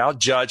 just without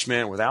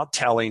judgment, without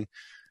telling.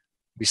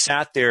 We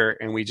sat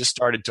there and we just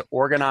started to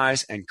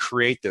organize and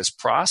create this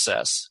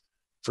process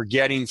for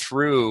getting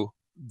through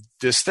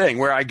this thing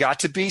where I got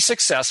to be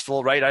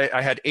successful, right?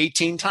 I had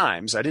 18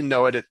 times. I didn't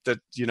know it at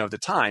the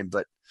time,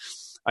 but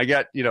I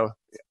got,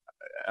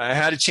 I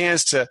had a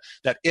chance to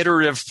that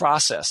iterative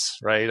process,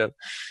 right? Of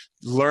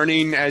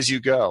learning as you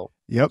go.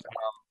 Yep.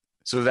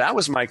 So that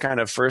was my kind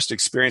of first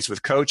experience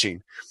with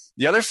coaching.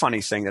 The other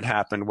funny thing that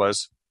happened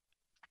was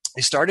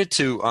I started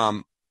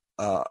to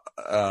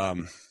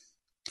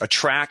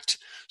attract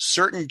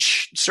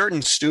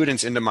certain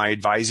students into my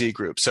advisee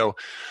group. So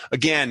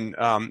again,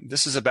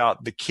 this is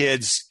about the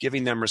kids,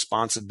 giving them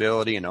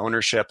responsibility and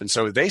ownership. And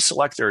so they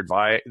select their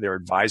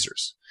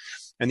advisors.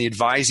 And the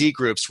advisee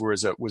groups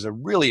was a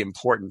really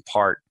important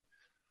part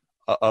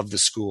of the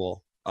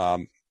school.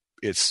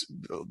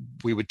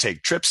 We would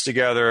take trips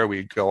together.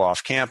 We'd go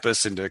off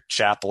campus into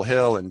Chapel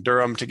Hill and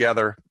Durham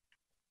together.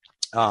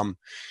 And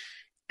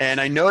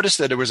I noticed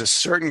that there was a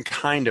certain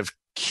kind of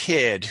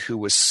kid who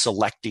was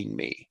selecting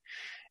me,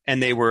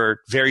 and they were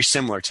very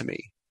similar to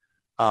me.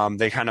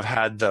 They kind of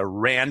had the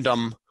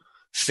random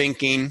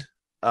thinking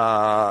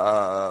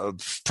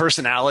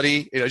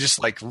personality,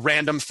 just like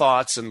random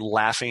thoughts and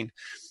laughing.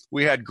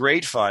 We had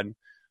great fun,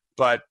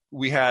 but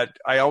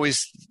I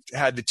always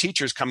had the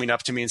teachers coming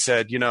up to me and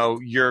said,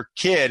 your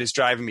kid is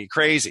driving me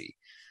crazy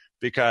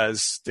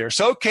because they're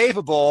so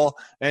capable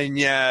and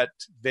yet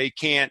they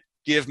can't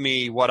give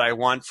me what I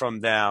want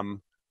from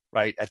them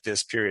right at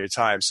this period of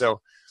time. So I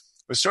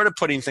was sort of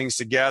putting things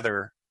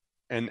together,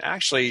 and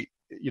actually,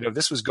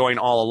 this was going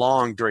all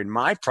along during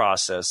my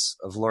process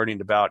of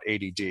learning about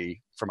ADD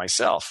for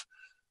myself.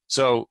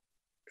 So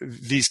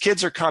these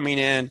kids are coming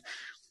in,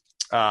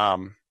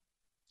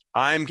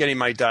 I'm getting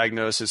my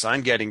diagnosis.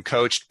 I'm getting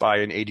coached by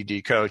an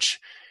ADD coach.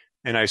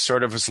 And I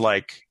sort of was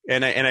like,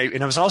 and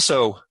I was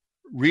also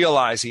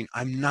realizing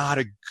I'm not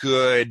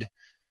going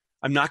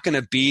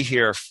to be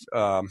here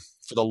for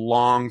the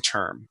long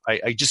term.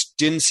 I just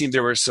didn't seem,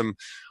 there were some,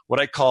 what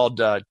I called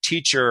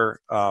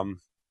teacher,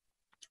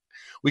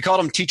 we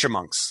called them teacher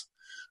monks.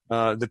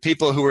 The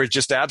people who were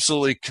just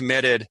absolutely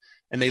committed,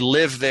 and they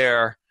lived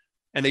there,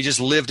 and they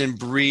just lived and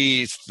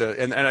breathed.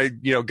 And I,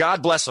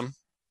 God bless them.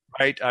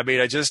 Right. I mean,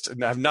 I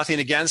have nothing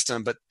against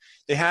them, but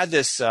they had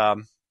this,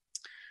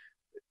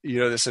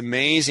 this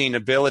amazing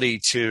ability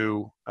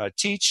to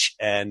teach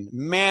and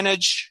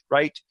manage,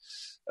 right?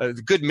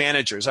 Good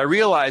managers. I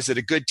realized that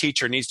a good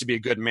teacher needs to be a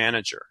good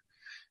manager.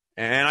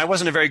 And I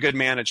wasn't a very good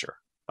manager.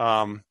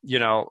 And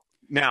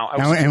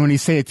when you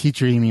say a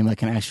teacher, you mean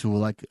like an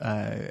actual,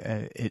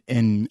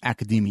 in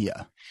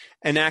academia?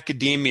 In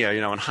academia,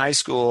 in high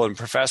school and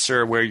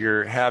professor, where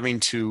you're having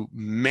to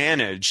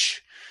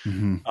manage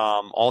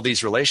all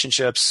these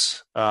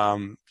relationships,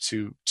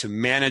 to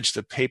manage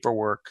the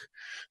paperwork,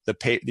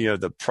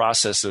 the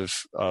process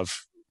of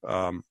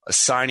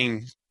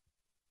assigning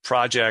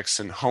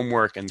projects and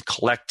homework and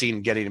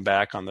collecting, getting it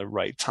back on the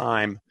right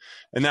time,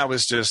 and that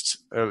was just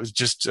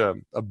a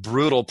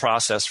brutal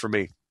process for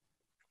me.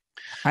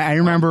 I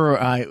remember,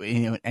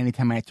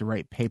 anytime I had to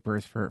write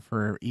papers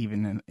for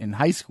even in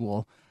high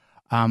school,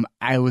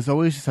 I was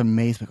always just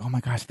amazed, like, oh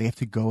my gosh, they have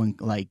to go and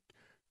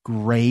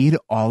grade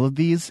all of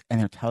these, and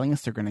they're telling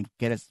us they're going to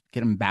get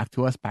them back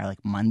to us by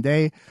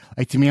Monday.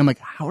 To me, I'm like,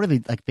 how are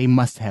they? They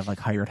must have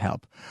hired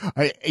help.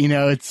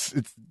 It's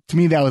to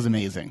me that was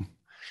amazing.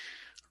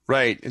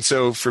 Right, and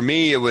so for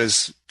me, it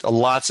was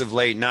lots of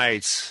late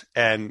nights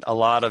and a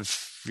lot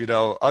of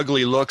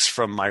ugly looks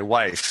from my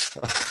wife.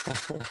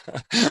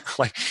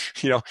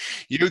 You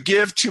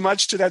give too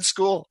much to that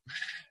school.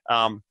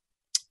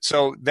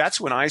 So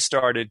that's when I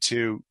started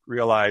to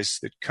realize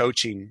that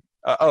coaching.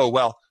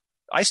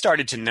 I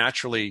started to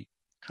naturally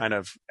kind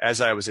of, as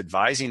I was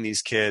advising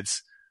these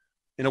kids,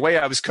 in a way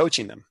I was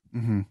coaching them.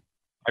 Mm-hmm.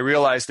 I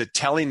realized that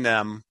telling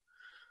them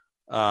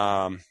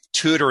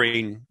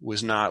tutoring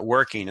was not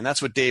working. And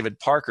that's what David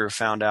Parker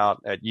found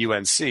out at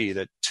UNC,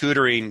 that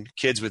tutoring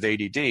kids with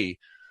ADD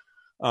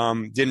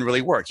didn't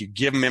really work. You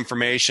give them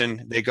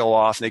information, they go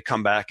off, and they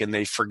come back, and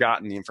they've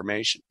forgotten the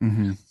information.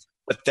 Mm-hmm.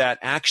 But that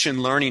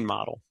action learning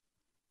model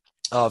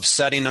of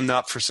setting them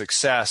up for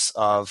success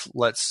of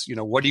what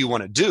do you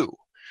want to do?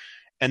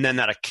 And then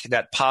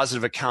that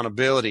positive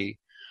accountability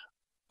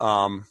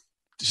to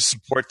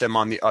support them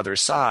on the other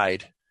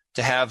side,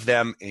 to have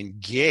them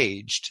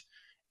engaged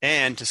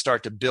and to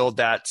start to build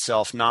that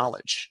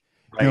self-knowledge.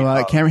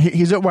 Right? Cameron,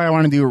 here's what I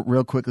want to do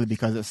real quickly,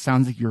 because it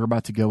sounds like you're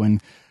about to go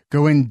in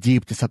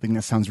deep to something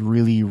that sounds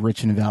really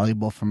rich and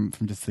valuable from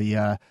just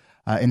the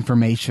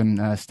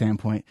information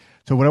standpoint.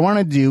 So what I want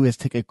to do is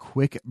take a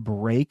quick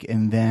break,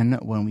 and then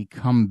when we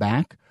come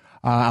back,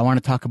 I want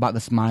to talk about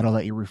this model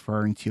that you're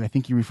referring to. I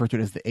think you refer to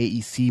it as the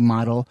AEC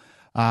model,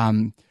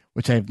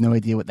 which I have no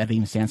idea what that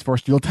even stands for.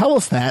 So you'll tell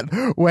us that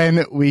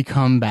when we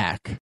come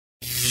back.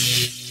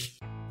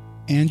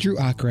 Andrew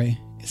Acre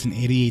is an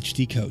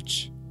ADHD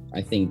coach.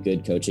 I think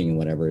good coaching and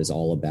whatever is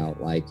all about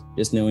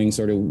just knowing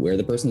sort of where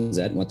the person's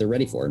at and what they're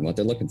ready for and what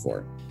they're looking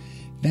for.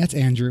 That's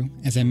Andrew.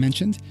 As I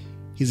mentioned,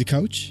 he's a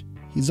coach.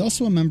 He's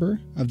also a member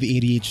of the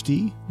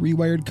ADHD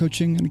reWired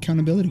Coaching and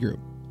Accountability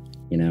Group.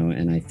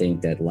 And I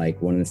think that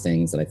one of the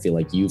things that I feel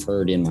like you've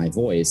heard in my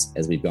voice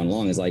as we've gone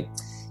along is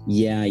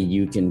yeah,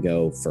 you can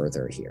go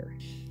further here.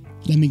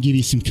 Let me give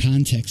you some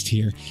context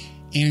here.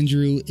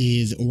 Andrew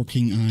is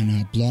working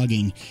on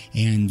blogging,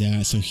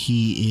 and so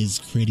he is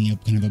creating a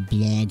kind of a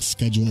blog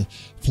schedule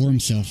for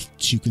himself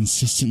to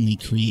consistently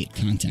create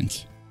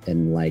content.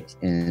 And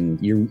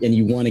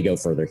you want to go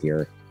further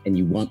here, and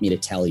you want me to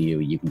tell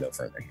you can go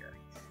further here.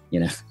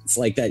 It's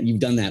like that. You've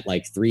done that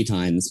 3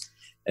 times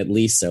at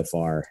least so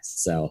far.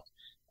 So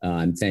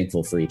I'm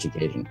thankful for each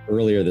occasion.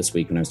 Earlier this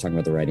week when I was talking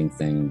about the writing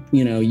thing,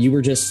 you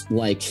were just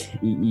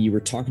you were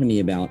talking to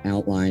me about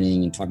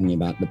outlining and talking to me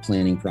about the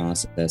planning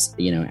process,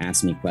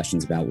 asking me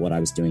questions about what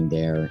I was doing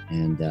there.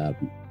 And, I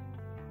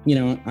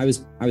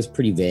was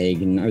pretty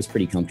vague, and I was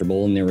pretty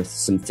comfortable. And there were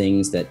some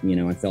things that,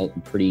 I felt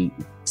pretty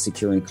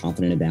secure and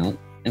confident about.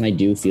 And I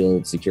do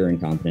feel secure and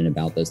confident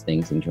about those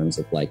things in terms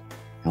of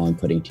how I'm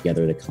putting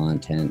together the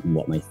content and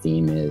what my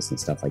theme is and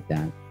stuff like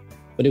that.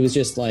 But it was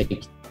just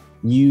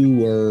you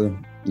were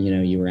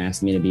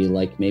asking me to be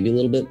maybe a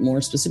little bit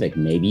more specific.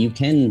 Maybe you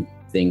can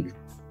think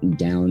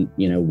down,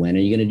 when are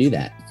you going to do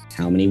that?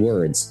 How many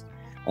words?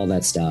 All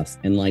that stuff.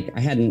 And I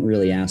hadn't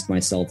really asked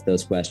myself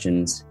those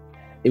questions.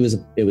 It was a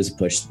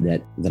push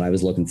that I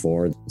was looking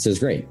for. So it's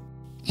great.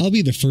 I'll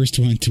be the first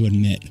one to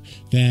admit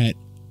that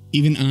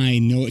even I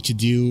know what to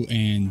do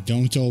and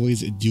don't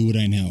always do what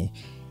I know.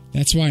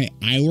 That's why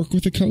I work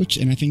with a coach,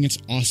 and I think it's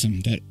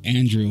awesome that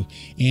Andrew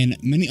and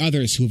many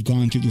others who have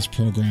gone through this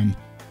program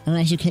are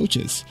also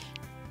coaches.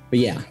 But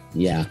yeah,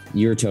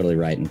 you're totally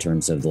right in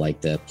terms of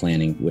the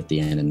planning with the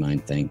end in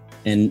mind thing.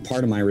 And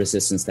part of my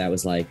resistance that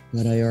was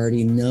but I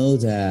already know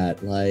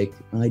that,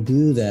 I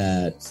do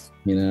that,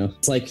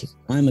 it's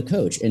I'm a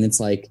coach, and it's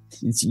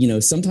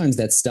sometimes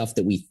that stuff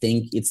that we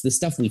think, it's the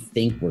stuff we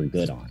think we're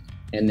good on.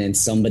 And then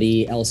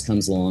somebody else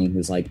comes along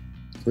who's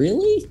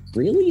really?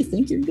 You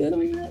think you're good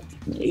on that?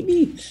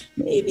 Maybe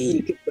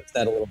you could push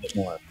that a little bit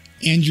more.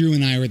 Andrew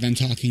and I were then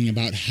talking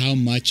about how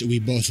much we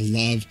both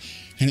love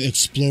kind of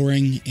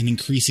exploring and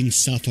increasing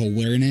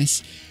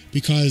self-awareness,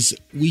 because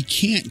we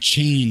can't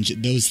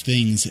change those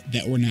things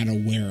that we're not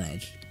aware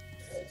of.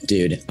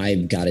 Dude,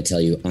 I've got to tell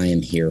you, I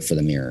am here for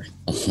the mirror,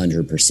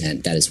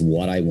 100%. That is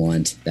what I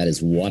want. That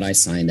is what I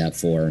signed up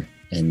for.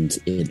 And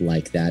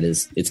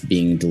it's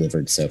being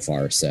delivered so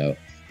far. So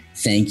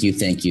thank you.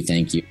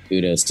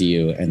 Kudos to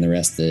you and the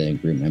rest of the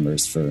group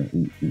members for,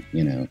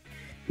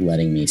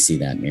 letting me see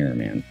that mirror,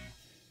 man.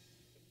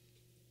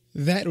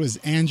 That was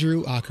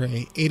Andrew Acre,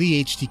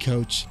 ADHD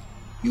coach.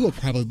 You will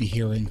probably be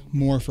hearing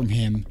more from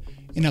him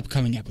in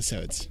upcoming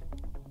episodes.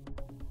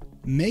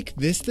 Make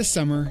this the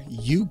summer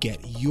you get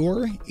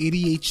your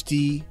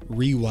ADHD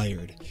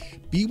rewired.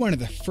 Be one of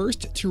the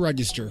first to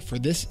register for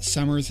this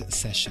summer's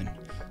session.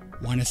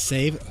 Want to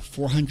save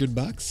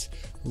 $400?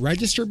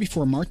 Register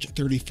before March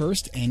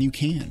 31st and you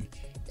can,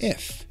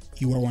 if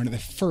you are one of the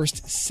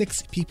first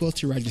 6 people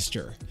to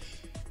register.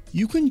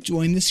 You can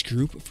join this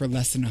group for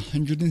less than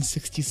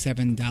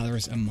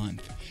 $167 a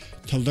month.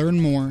 To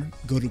learn more,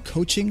 go to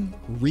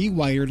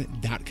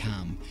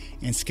coachingrewired.com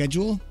and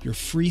schedule your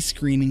free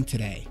screening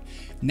today.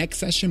 Next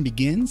session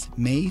begins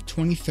May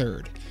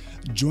 23rd.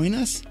 Join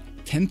us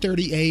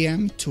 10:30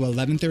 a.m. to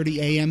 11:30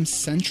 a.m.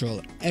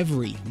 Central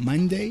every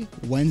Monday,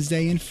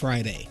 Wednesday, and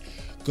Friday.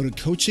 Go to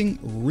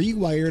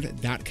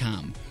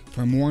coachingrewired.com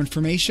for more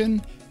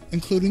information,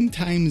 including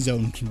time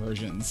zone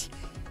conversions.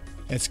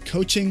 That's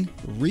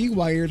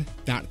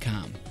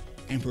coachingrewired.com,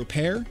 and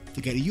prepare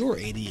to get your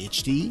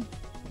ADHD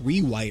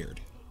rewired.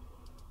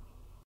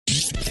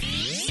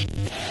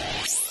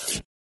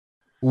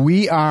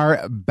 We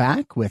are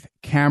back with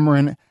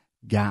Cameron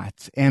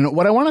Gott. And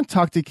what I want to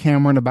talk to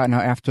Cameron about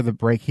now after the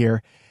break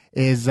here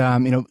is,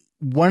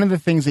 one of the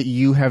things that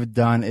you have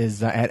done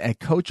is at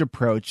Coach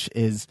Approach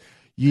is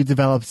you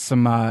developed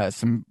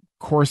some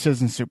courses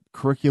and some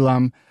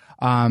curriculum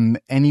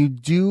and you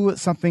do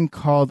something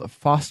called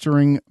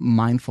fostering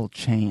mindful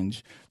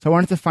change. So I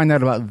wanted to find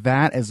out about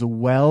that, as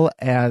well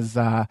as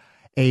a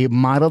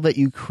model that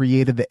you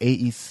created, the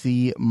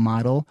AEC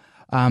model.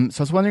 So I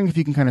was wondering if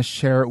you can kind of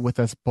share with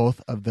us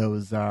both of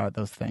those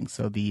things.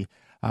 So the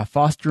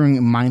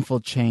fostering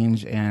mindful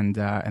change and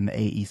the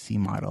AEC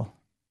model.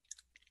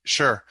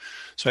 Sure.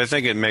 So I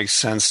think it makes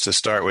sense to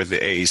start with the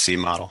AEC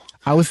model.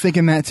 I was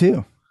thinking that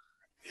too.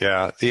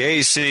 Yeah, the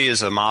AEC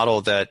is a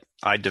model that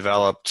I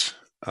developed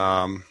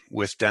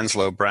with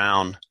Denslow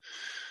Brown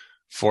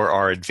for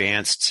our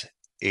advanced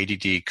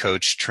ADD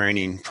coach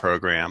training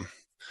program.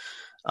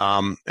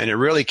 And it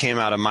really came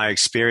out of my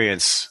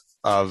experience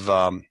of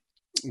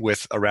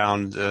with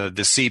around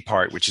the C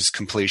part, which is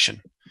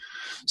completion.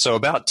 So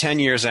about 10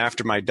 years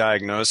after my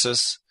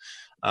diagnosis,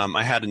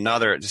 I had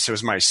this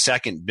was my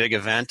second big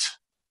event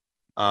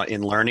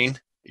in learning.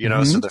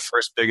 So the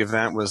first big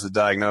event was the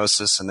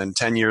diagnosis, and then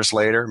 10 years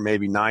later,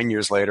 maybe 9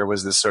 years later,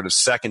 was this sort of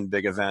second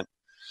big event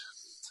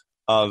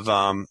of,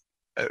 and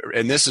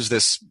this is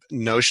this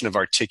notion of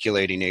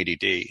articulating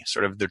ADD,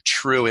 sort of the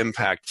true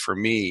impact for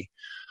me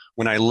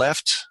when I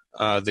left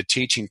the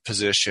teaching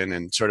position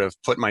and sort of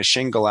put my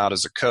shingle out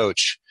as a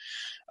coach.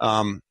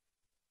 I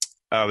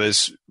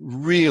was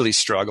really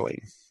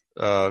struggling.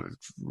 I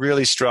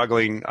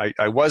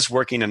was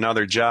working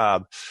another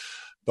job,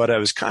 but I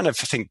was kind of,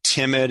 I think,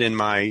 timid in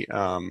my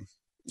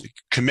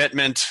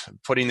commitment,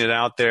 putting it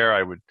out there.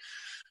 I would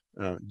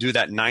do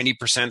that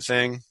 90%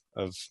 thing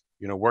of,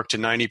 work to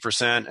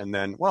 90%, and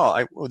then,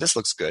 this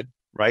looks good,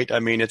 right? I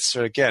mean, it's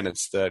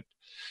that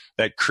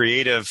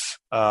creative,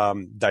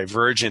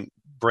 divergent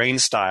brain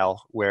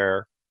style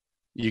where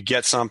you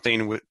get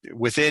something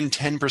within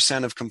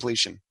 10% of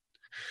completion,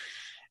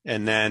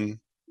 and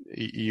then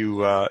you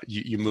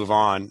move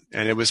on.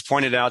 And it was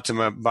pointed out to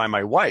me by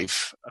my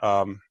wife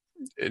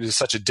in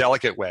such a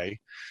delicate way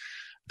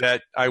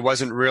that I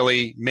wasn't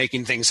really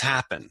making things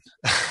happen.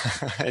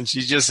 And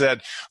she just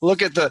said,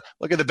 look at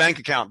the bank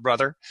account,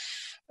 brother.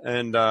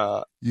 And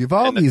you've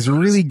all these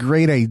really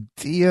great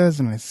ideas,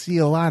 and I see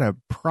a lot of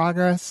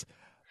progress,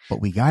 but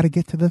we got to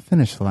get to the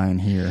finish line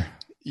here.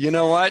 You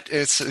know what?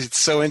 It's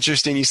so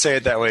interesting you say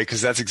it that way,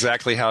 because that's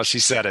exactly how she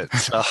said it.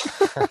 So.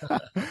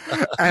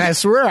 And I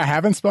swear I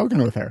haven't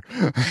spoken with her.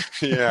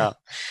 Yeah.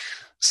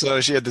 So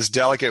she had this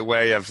delicate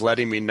way of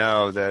letting me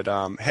know that,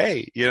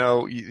 hey,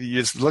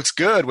 it looks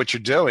good what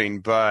you're doing,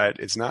 but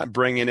it's not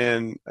bringing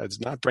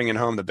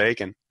home the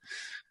bacon.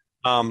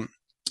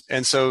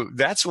 And so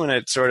that's when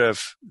it sort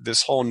of,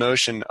 this whole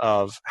notion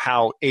of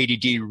how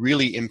ADD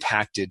really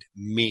impacted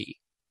me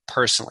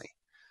personally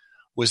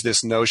was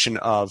this notion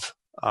of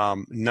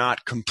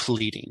not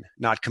completing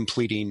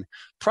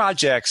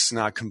projects,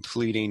 not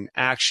completing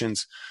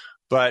actions,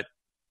 but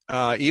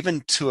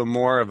even to a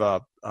more of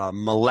a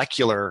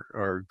molecular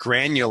or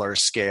granular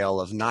scale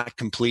of not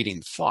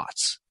completing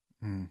thoughts,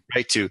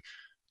 right?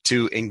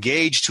 To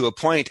engage to a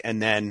point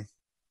and then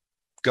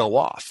go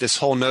off. This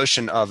whole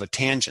notion of a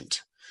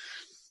tangent.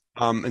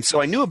 And so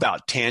I knew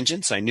about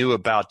tangents. I knew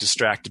about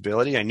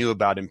distractibility. I knew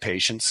about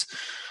impatience.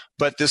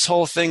 But this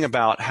whole thing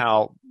about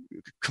how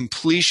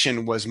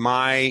completion was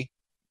my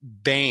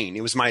bane,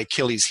 it was my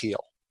Achilles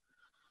heel,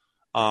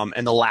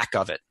 and the lack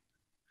of it.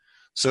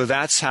 So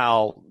that's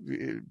how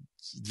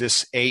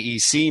this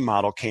AEC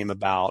model came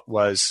about,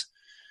 was,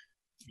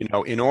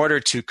 in order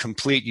to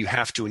complete, you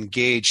have to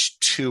engage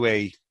to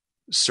a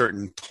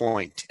certain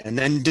point and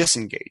then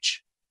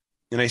disengage.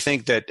 And I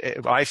think that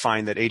I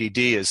find that ADD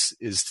is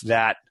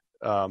that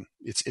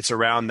it's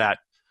around that.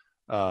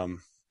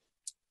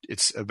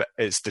 It's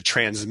the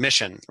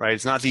transmission, right?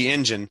 It's not the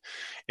engine;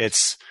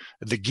 it's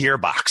the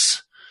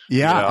gearbox.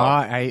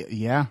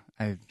 Yeah,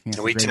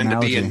 we tend to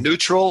be in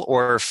neutral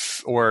or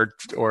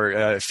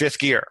fifth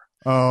gear.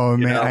 Oh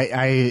man,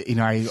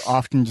 I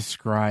often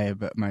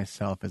describe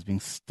myself as being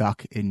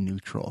stuck in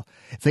neutral.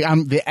 It's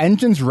like the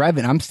engine's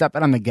revving, I'm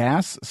stepping on the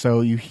gas,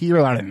 so you hear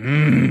a lot of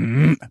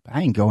but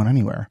I ain't going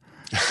anywhere.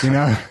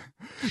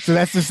 So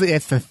that's just,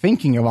 it's the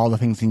thinking of all the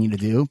things you need to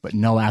do, but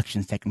no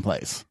action's taking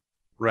place.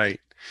 Right.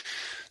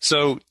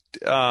 So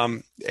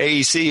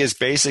AEC is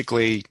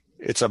basically,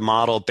 it's a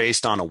model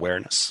based on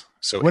awareness.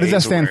 So what does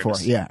that stand for?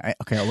 Yeah.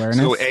 Okay. Awareness.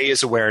 So A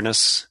is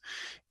awareness,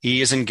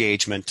 E is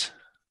engagement,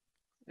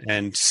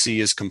 and C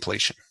is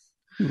completion.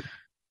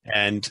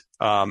 And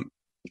I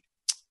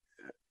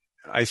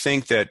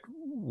think that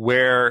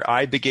where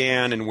I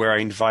began and where I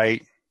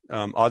invite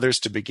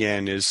others to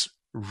begin is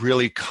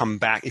really come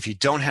back. If you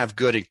don't have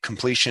good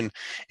completion,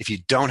 if you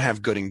don't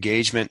have good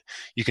engagement,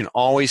 you can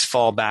always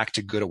fall back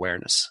to good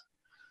awareness.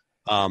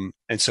 And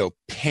so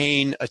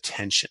paying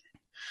attention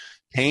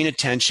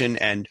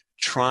and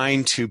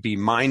trying to be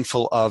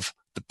mindful of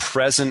the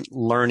present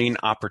learning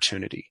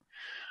opportunity.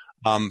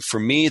 For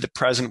me, the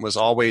present was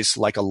always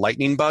like a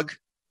lightning bug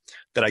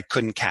that I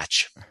couldn't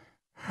catch.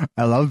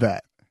 I love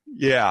that.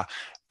 Yeah.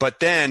 But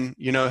then,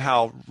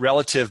 how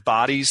relative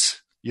bodies,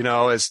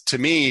 as to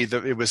me,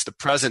 it was the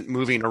present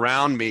moving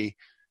around me.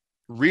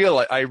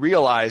 I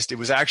realized it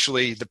was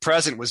actually, the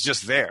present was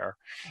just there.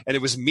 And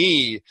it was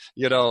me,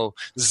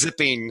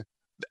 zipping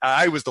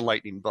I was the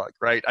lightning bug,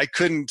 right? I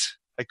couldn't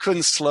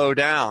slow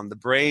down, the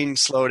brain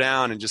slow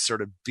down and just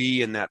sort of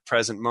be in that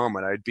present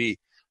moment. I'd be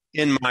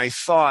in my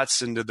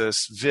thoughts into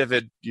this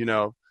vivid,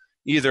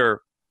 either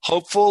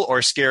hopeful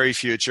or scary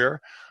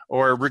future,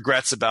 or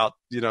regrets about,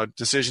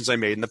 decisions I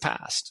made in the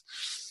past.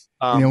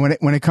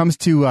 When it comes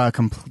to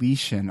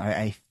completion,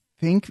 I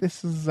think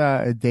this is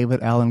a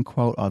David Allen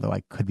quote, although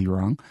I could be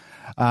wrong,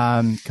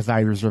 because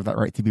I reserve that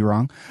right to be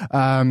wrong.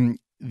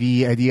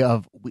 The idea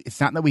of it's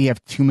not that we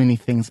have too many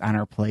things on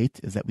our plate,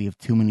 is that we have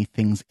too many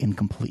things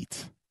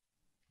incomplete.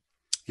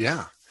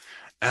 Yeah,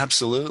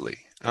 absolutely.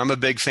 I'm a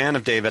big fan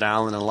of David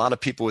Allen, and a lot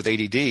of people with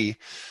ADD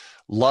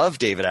love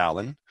David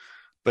Allen,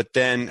 but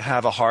then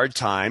have a hard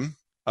time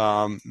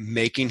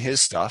making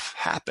his stuff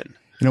happen.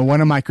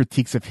 One of my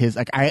critiques of his,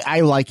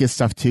 I like his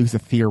stuff too,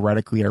 because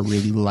theoretically I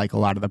really like a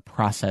lot of the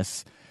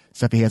process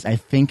stuff he has. I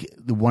think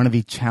one of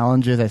the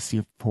challenges I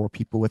see for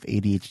people with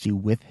ADHD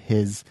with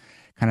his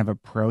kind of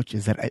approach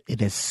is that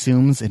it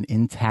assumes an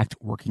intact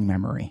working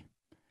memory.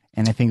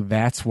 And I think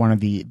that's one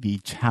of the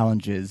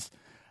challenges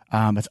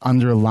that's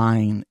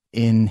underlying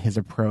in his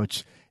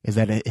approach, is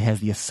that it has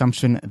the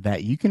assumption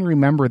that you can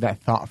remember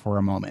that thought for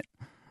a moment.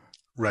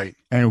 Right.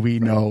 And we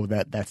know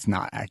that that's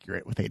not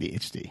accurate with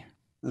ADHD.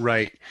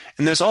 Right.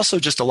 And there's also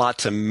just a lot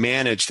to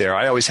manage there.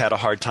 I always had a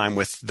hard time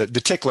with the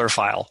tickler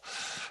file.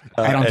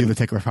 I don't do the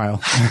tickler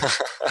file.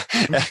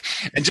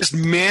 And just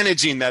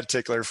managing that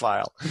tickler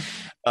file.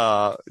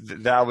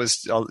 That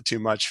was too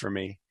much for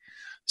me.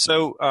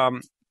 So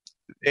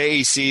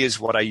AAC is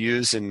what I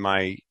use in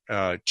my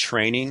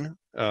training,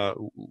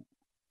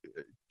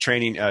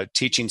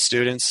 teaching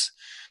students.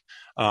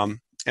 And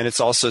it's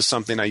also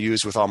something I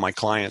use with all my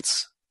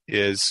clients,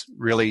 is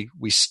really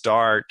we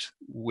start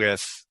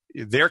with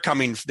they're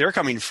coming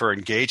for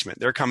engagement.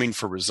 They're coming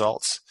for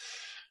results.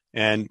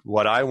 And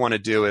what I want to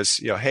do is,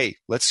 hey,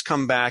 let's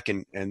come back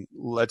and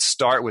let's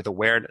start with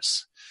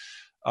awareness,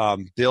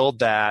 build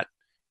that,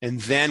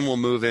 and then we'll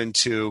move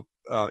into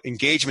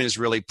engagement is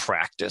really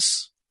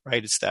practice,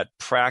 right? It's that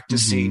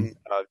practicing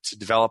to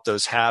develop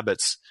those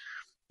habits.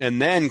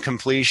 And then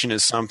completion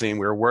is something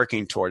we're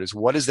working toward, is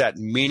what is that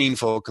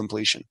meaningful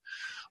completion?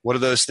 What are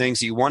those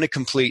things that you want to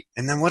complete?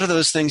 And then what are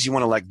those things you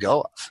want to let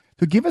go of?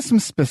 So give us some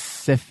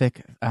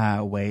specific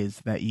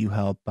ways that you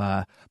help,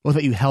 both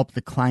that you help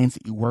the clients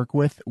that you work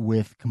with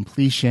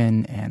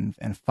completion and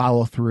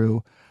follow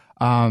through.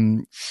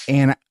 And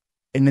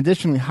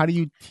additionally, how do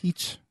you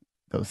teach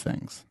those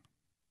things?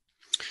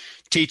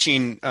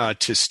 Teaching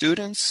to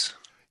students?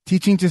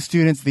 Teaching to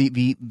students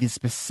the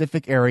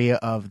specific area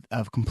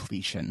of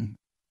completion.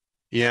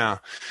 Yeah.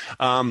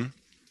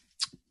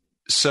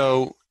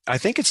 So I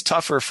think it's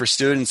tougher for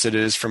students than it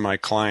is for my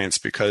clients,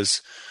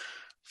 because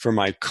for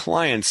my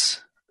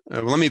clients,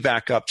 let me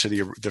back up to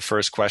the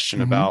first question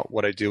about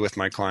what I do with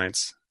my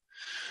clients.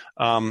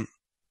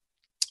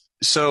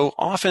 So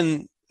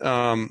often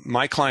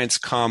my clients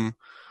come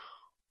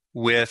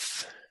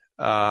with,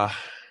 they've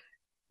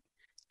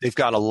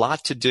got a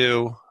lot to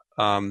do.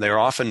 They're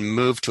often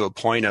moved to a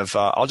point of,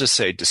 I'll just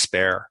say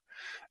despair,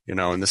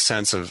 in the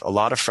sense of a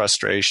lot of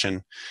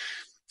frustration.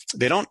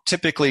 They don't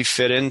typically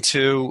fit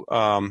into,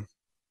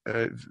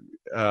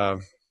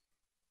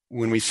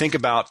 when we think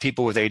about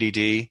people with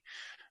ADD,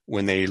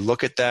 when they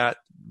look at that,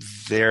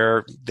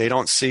 they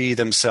don't see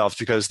themselves,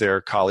 because they're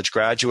college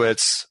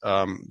graduates.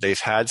 They've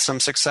had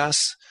some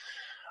success,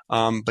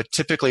 but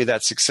typically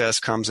that success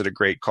comes at a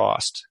great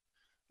cost.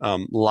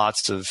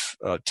 Lots of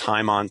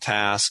time on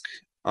task,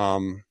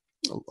 a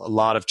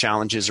lot of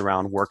challenges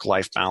around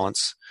work-life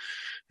balance.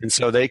 And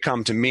so they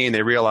come to me and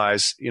they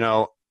realize,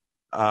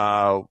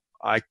 I've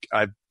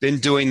been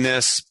doing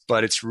this,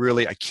 but it's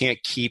really, I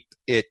can't keep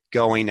it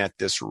going at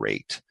this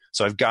rate.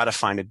 So I've got to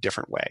find a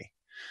different way.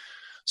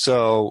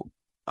 So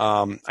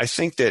I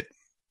think that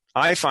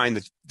I find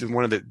that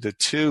one of the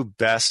two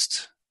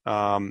best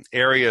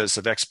areas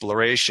of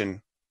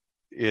exploration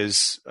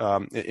is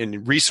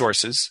in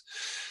resources.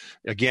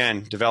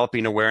 Again,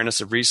 developing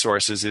awareness of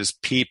resources is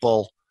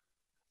people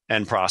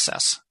and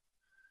process.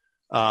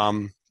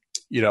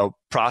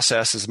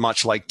 Process is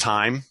much like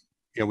time.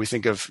 We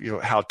think of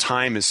how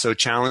time is so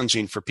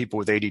challenging for people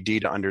with ADD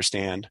to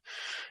understand.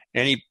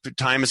 Any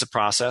time is a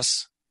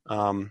process.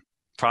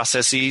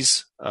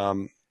 Processes.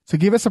 So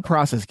give us a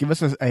process. Give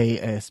us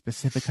a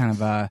specific kind of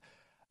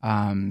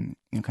kind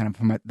of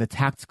from the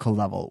tactical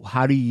level.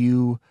 How do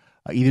you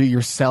either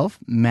yourself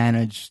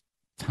manage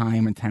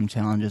time and time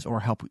challenges,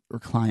 or help your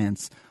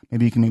clients?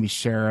 Maybe you can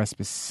share a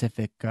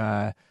specific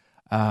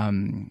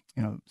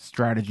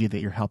strategy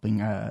that you're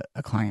helping a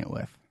client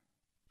with.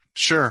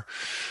 Sure.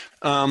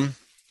 So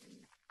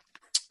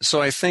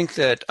I think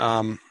that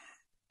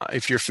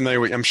if you're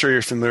familiar with, I'm sure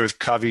you're familiar with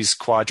Covey's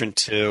Quadrant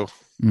 2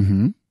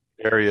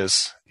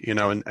 areas,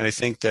 and I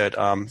think that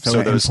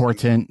so those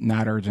important,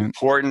 not urgent.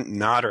 Important,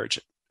 not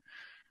urgent.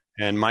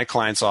 And my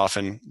clients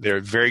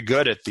they're very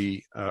good at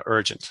the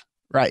urgent.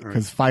 Right,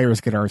 because fires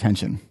get our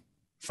attention.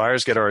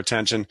 Fires get our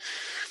attention.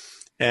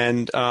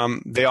 And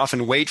they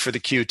often wait for the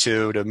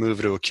Q2 to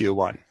move to a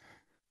Q1.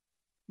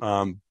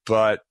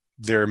 But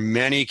there are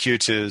many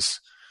Q2s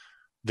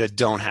that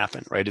don't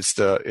happen, right? It's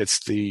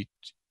those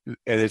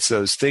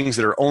things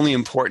that are only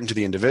important to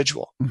the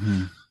individual.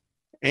 Mm-hmm.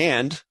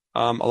 And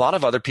a lot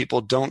of other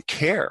people don't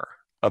care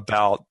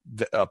about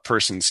a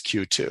person's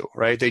Q2,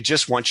 right? They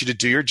just want you to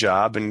do your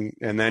job and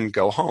then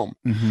go home.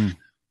 Mm-hmm.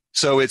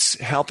 So it's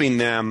helping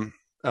them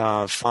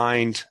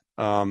find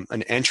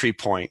an entry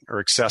point or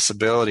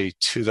accessibility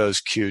to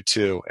those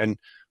Q2. And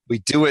we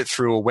do it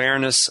through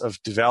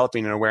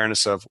developing an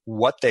awareness of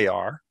what they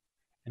are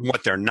and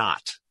what they're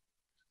not,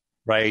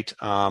 right?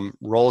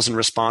 Roles and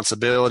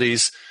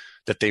responsibilities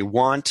that they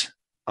want,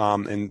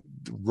 and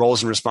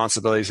roles and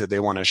responsibilities that they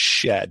want to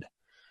shed.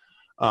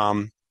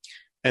 And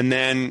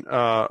then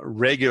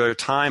regular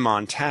time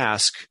on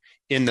task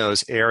in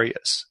those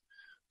areas.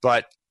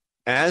 But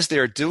as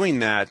they're doing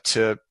that,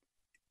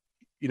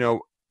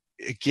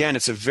 again,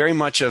 it's a very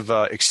much of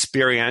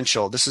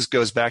experiential. This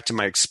goes back to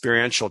my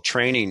experiential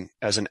training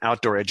as an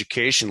outdoor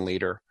education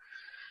leader,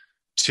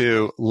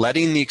 to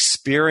letting the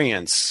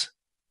experience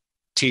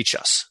teach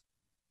us,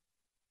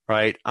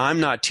 right? I'm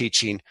not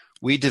teaching.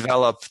 We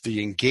develop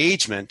the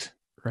engagement,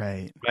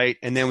 right?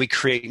 And then we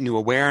create new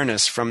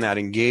awareness from that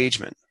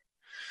engagement.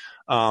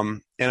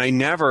 And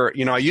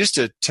I used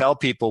to tell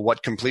people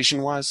what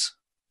completion was.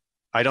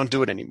 I don't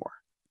do it anymore.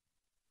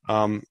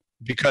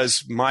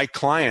 Because my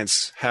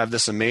clients have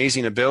this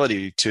amazing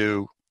ability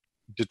to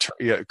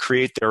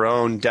create their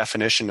own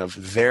definition of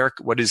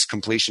what is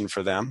completion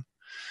for them.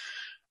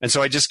 And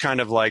so I just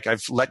kind of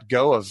I've let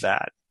go of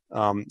that.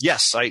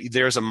 Yes,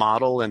 there's a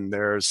model and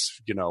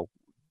there's,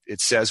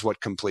 it says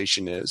what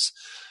completion is.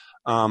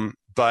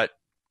 But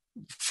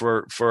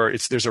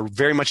there's a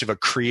very much of a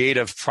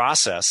creative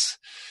process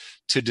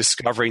to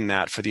discovering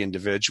that for the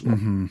individual.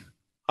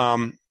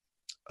 Mm-hmm.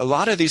 A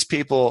lot of these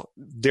people,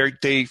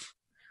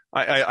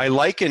 I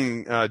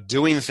liken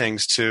doing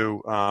things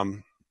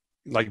to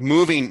like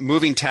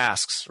moving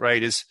tasks,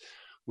 right?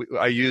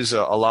 I use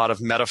a lot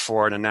of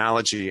metaphor and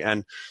analogy,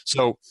 and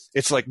so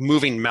it's like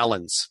moving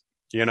melons,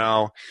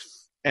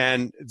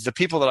 and the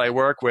people that I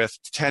work with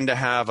tend to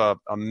have a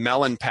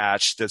melon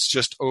patch that's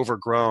just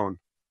overgrown,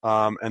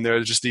 and there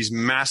are just these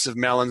massive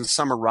melons.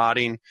 Some are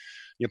rotting.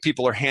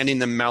 People are handing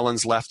them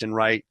melons left and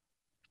right.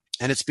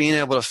 And it's being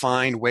able to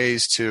find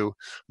ways to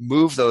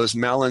move those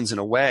melons in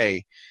a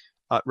way,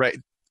 right?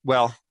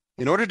 Well,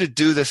 in order to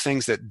do the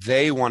things that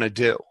they want to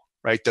do,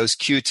 right? Those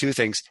Q2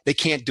 things, they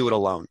can't do it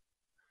alone.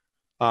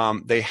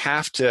 They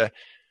have to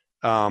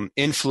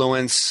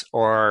influence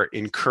or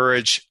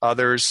encourage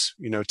others,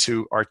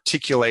 to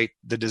articulate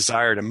the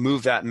desire to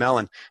move that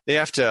melon. They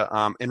have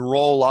to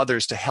enroll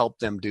others to help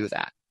them do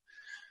that.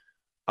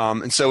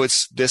 And so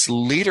it's this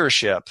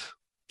leadership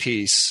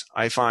piece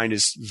I find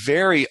is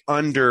very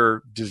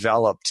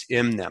underdeveloped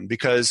in them,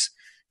 because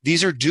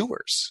these are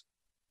doers,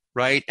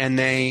 right? And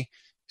they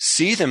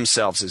see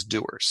themselves as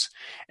doers,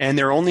 and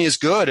they're only as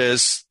good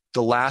as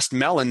the last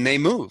melon they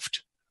moved,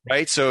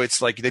 right? So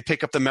it's like they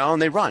pick up the melon,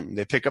 they run.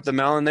 They pick up the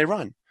melon, they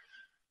run.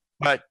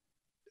 But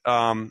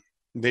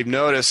they've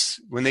noticed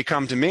when they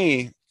come to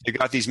me, they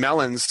got these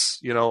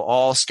melons,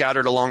 all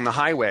scattered along the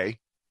highway,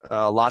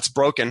 lots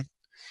broken.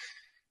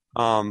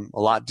 A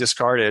lot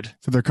discarded.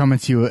 So they're coming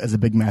to you as a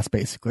big mess,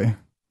 basically.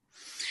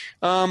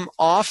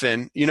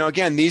 Often,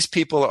 again, these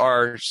people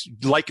are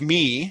like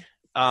me.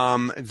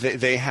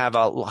 They have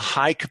a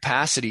high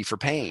capacity for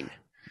pain.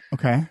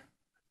 Okay.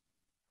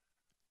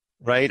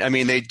 Right. I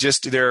mean,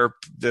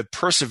 the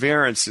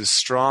perseverance is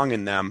strong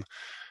in them.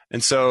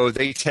 And so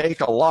they take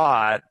a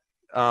lot.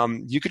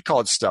 You could call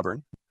it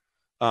stubborn.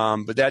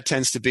 But that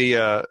tends to be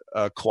a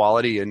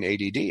quality in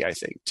ADD, I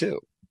think,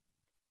 too.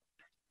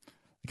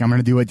 I'm going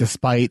to do it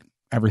despite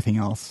everything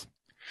else.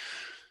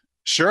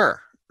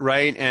 Sure.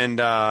 Right.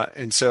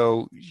 And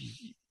so,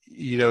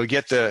 you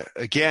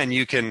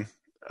can,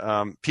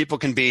 people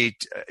can be,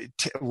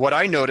 what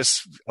I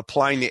notice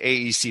applying the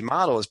AEC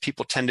model is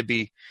people tend to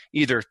be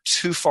either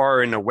too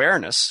far in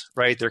awareness,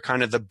 right? They're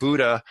kind of the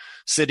Buddha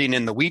sitting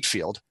in the wheat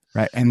field.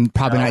 Right. And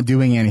probably not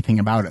doing anything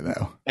about it,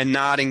 though. And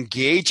not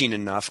engaging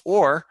enough.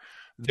 Or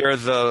they're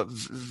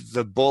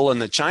the bull in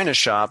the china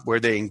shop where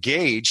they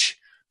engage,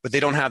 but they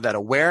don't have that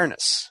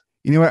awareness.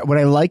 You know what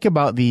I like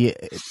about the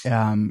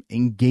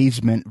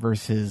engagement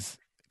versus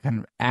kind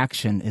of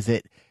action is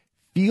it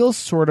feels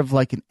sort of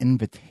like an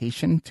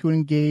invitation to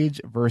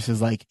engage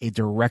versus like a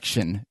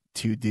direction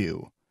to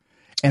do.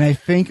 And I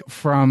think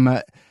from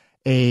as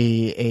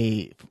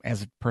a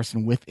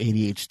person with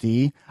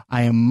ADHD,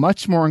 I am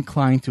much more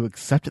inclined to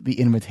accept the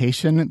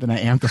invitation than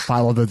I am to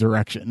follow the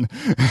direction.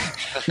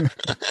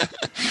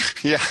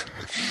 Yeah.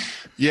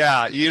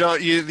 Yeah, you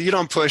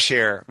don't push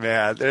here,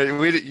 man.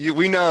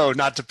 We know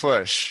not to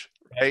push,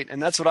 right?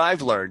 And that's what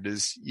I've learned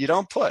is you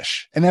don't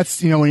push. And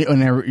that's when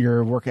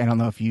you're working. I don't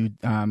know if you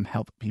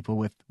help people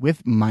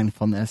with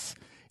mindfulness.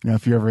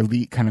 If you're ever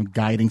kind of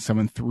guiding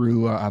someone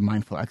through a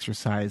mindful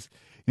exercise.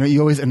 You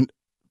always, and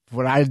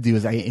what I do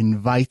is I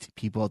invite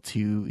people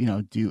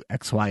to do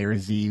X, Y, or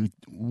Z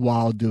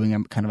while doing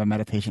a kind of a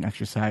meditation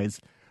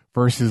exercise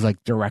versus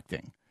like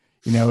directing.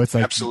 It's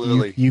like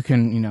absolutely you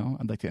can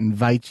I'd like to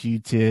invite you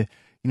to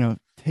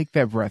take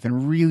that breath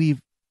and really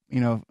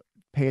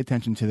pay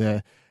attention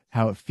to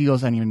how it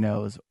feels on your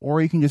nose,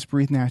 or you can just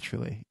breathe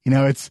naturally.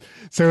 It's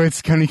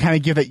kind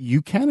of give that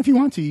you can if you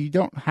want to. You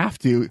don't have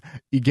to.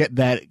 You get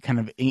that kind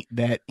of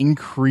that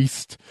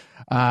increased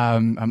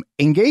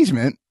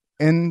engagement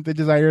in the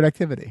desired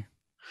activity.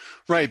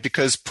 Right,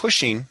 because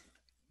pushing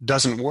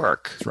doesn't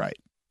work. That's right.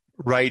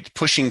 Right,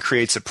 pushing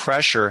creates a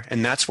pressure,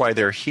 and that's why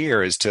they're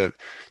here, is to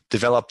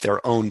develop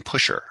their own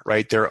pusher,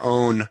 right? Their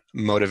own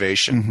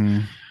motivation. Mm-hmm.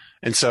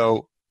 And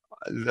so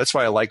that's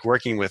why I like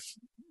working with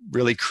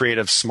really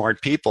creative,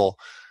 smart people,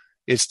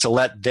 is to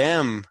let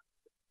them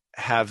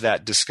have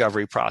that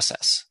discovery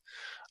process.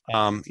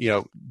 But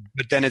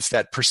then it's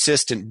that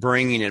persistent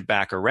bringing it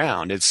back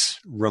around. It's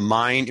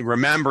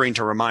remembering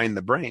to remind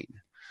the brain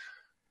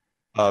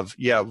of,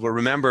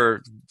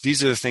 remember,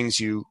 these are the things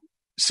you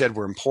said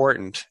were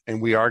important,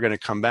 and we are going to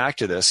come back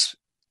to this,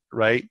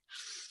 right?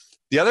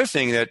 The other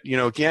thing that,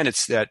 again,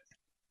 it's that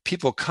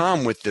people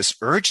come with this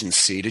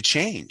urgency to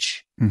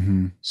change.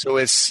 Mm-hmm. So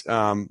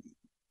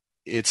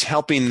it's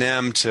helping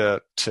them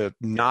to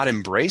not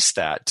embrace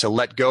that, to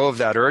let go of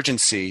that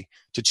urgency,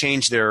 to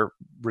change their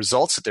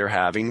results that they're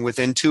having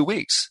within 2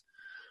 weeks.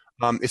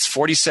 It's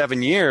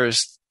 47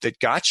 years that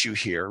got you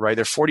here, right?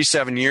 They're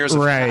 47 years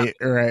of right.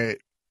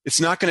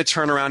 It's not going to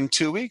turn around in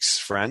 2 weeks,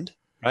 friend,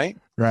 right?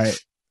 Right.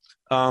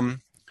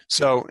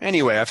 So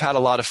anyway, I've had a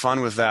lot of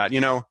fun with that,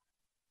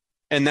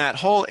 and that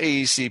whole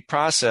AEC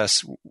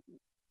process,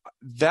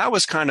 that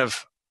was kind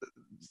of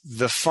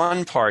the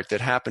fun part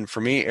that happened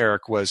for me,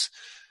 Eric, was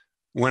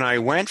when I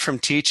went from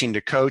teaching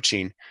to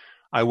coaching,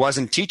 I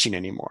wasn't teaching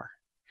anymore.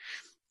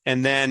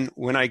 And then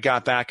when I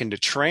got back into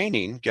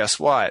training, guess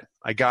what?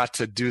 I got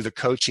to do the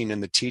coaching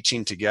and the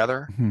teaching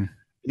together. Mm-hmm. And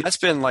that's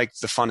been like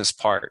the funnest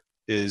part,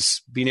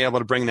 is being able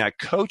to bring that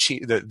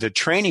coaching, the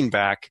training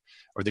back,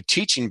 or the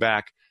teaching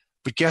back.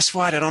 But guess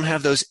what? I don't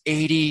have those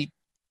 80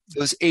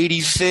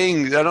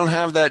 things. I don't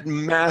have that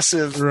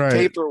massive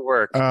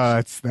paperwork.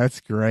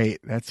 That's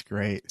great. That's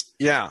great.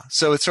 Yeah.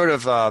 So it's sort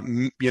of,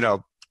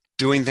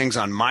 doing things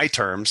on my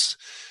terms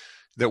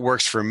that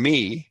works for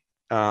me,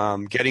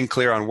 getting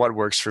clear on what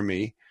works for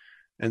me.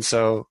 And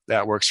so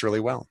that works really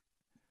well.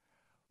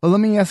 Well,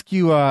 let me ask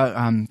you, we're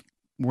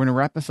going to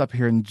wrap this up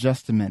here in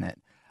just a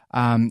minute.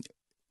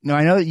 No,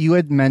 I know that you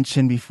had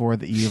mentioned before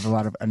that you have a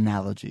lot of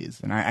analogies,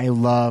 and I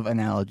love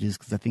analogies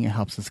because I think it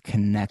helps us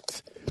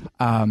connect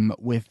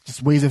with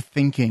just ways of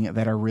thinking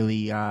that are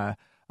really kind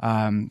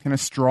of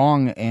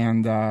strong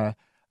and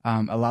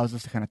allows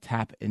us to kind of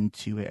tap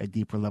into a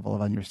deeper level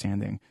of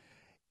understanding.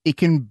 It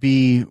can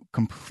be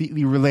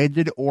completely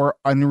related or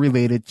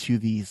unrelated to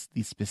these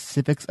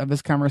specifics of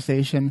this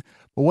conversation.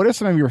 But what are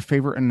some of your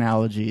favorite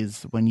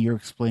analogies when you're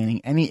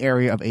explaining any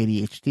area of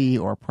ADHD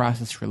or a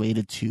process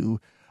related to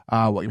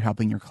what you're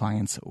helping your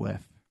clients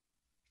with?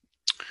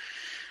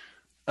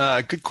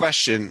 Good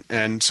question.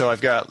 And so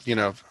I've got,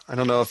 I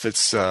don't know if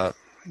it's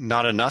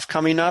not enough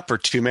coming up or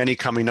too many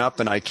coming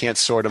up, and I can't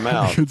sort them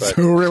out. I can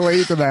so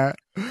relate to that.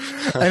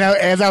 And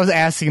as I was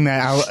asking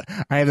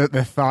that, I had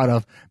the thought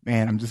of,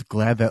 man, I'm just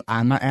glad that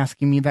I'm not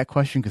asking me that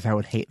question, because I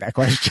would hate that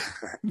question.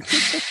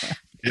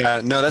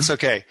 Yeah, no, that's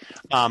okay.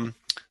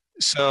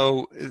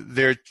 So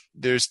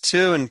there's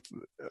two, and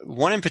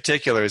one in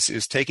particular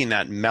is taking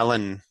that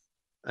melon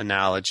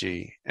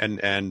analogy, and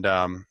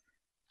the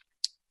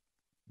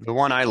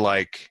one I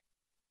like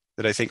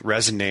that I think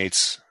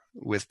resonates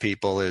with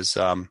people is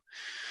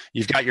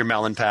you've got your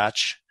melon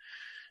patch,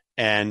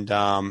 and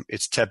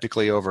it's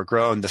typically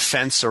overgrown. The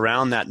fence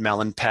around that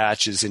melon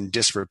patch is in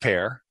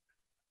disrepair,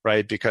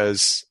 right?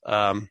 Because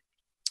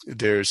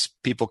there's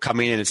people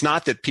coming in. It's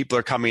not that people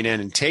are coming in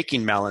and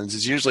taking melons.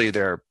 It's usually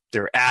they're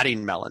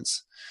adding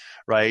melons,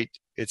 right?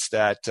 It's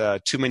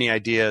that too many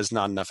ideas,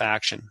 not enough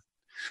action.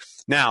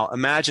 Now,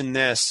 imagine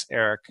this,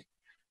 Eric.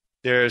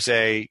 There's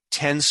a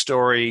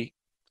 10-story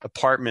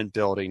apartment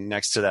building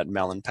next to that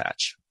melon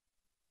patch.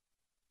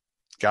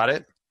 Got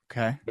it?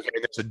 Okay.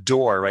 There's a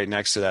door right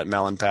next to that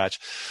melon patch.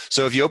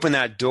 So if you open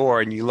that door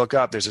and you look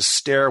up, there's a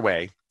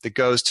stairway that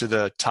goes to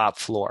the top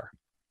floor.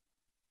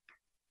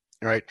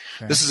 All right.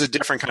 Okay. This is a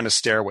different kind of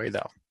stairway,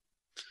 though.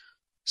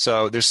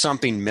 So there's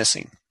something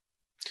missing.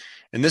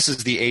 And this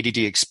is the ADD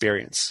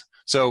experience.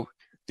 So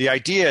the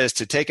idea is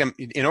to take them,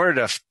 in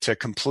order to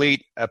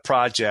complete a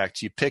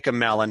project, you pick a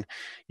melon,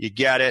 you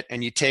get it,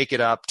 and you take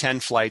it up 10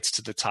 flights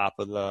to the top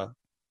of the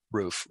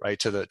roof, right,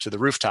 to the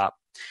rooftop.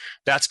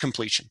 That's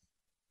completion.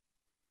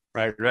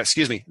 Right?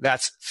 Excuse me.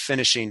 That's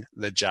finishing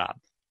the job.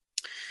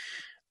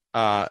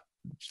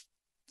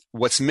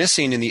 What's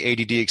missing in the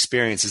ADD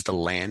experience is the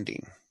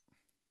landing.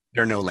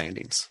 There are no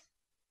landings.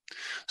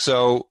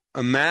 So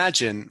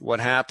imagine what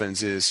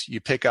happens is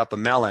you pick up a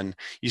melon,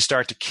 you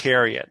start to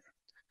carry it.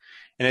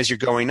 And as you're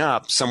going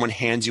up, someone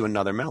hands you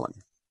another melon,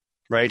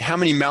 right? How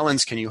many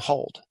melons can you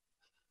hold?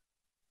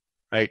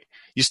 Right?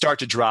 You start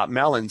to drop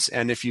melons.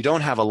 And if you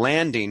don't have a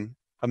landing,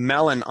 a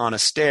melon on a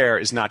stair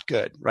is not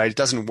good, right? It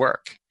doesn't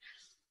work.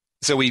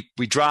 So we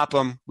drop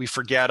them, we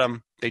forget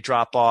them, they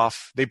drop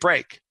off, they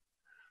break.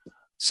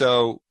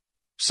 So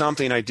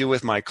something I do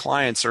with my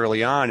clients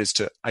early on is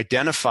to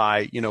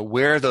identify,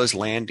 where are those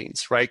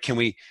landings, right? Can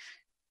we,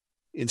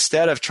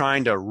 instead of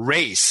trying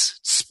to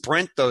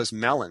sprint those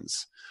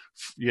melons,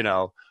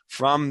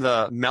 from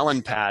the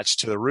melon patch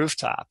to the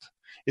rooftop,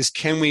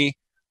 can we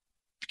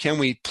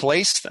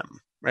place them,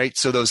 right?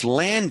 So those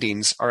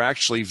landings are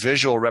actually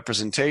visual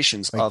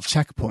representations like of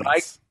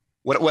checkpoints.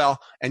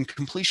 And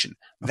completion.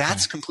 Okay.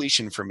 That's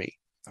completion for me,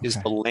 is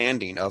the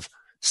landing of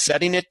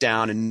setting it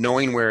down and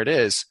knowing where it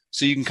is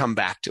so you can come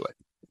back to it.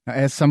 Now,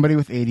 as somebody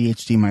with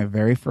ADHD, my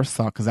very first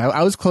thought, because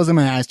I was closing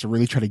my eyes to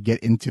really try to get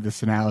into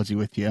this analogy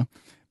with you.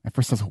 My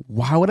first thought was,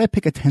 why would I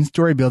pick a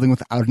 10-story building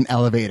without an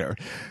elevator?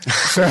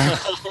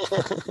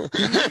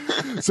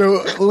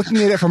 So looking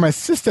at it from a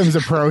systems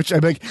approach,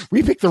 I'm like,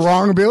 we picked the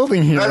wrong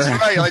building here. That's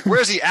right. Like,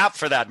 where's the app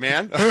for that,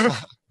 man?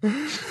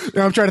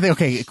 Now I'm trying to think,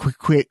 okay,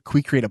 quick,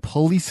 we create a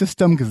pulley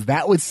system? Because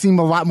that would seem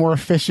a lot more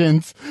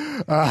efficient.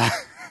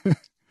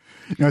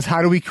 It's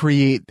how do we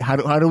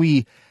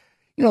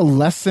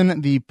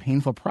lessen the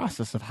painful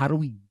process of how do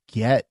we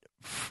get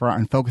front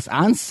and focus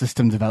on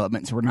system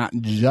development so we're not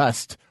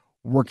just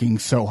working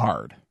so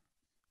hard.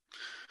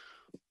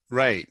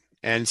 Right.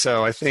 And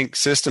so I think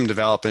system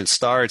development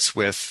starts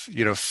with,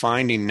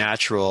 finding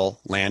natural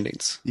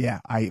landings.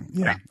 I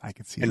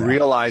can see and that.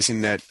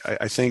 realizing that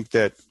I think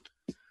that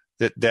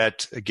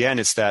again,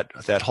 it's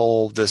that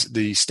whole,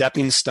 the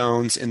stepping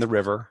stones in the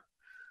river,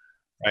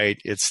 right?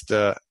 It's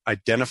the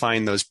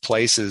identifying those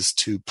places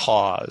to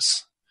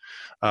pause,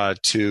 and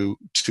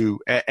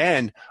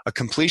a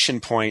completion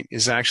point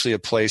is actually a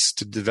place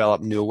to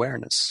develop new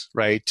awareness,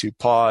 right? To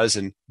pause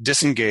and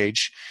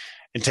disengage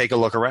and take a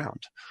look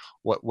around.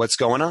 What's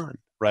going on,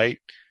 right?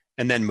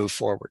 And then move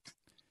forward.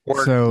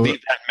 Or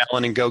leave that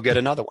melon and go get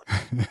another one.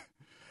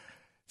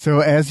 So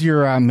as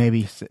you're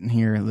maybe sitting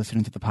here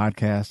listening to the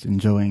podcast,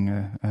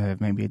 enjoying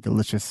maybe a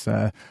delicious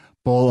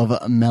bowl of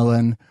a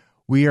melon,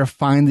 we are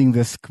finding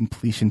this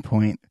completion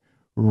point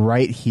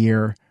right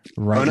here,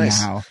 right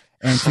now.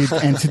 And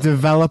to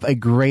develop a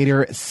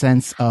greater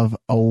sense of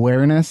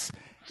awareness.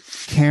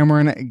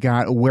 Cameron,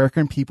 Gott, where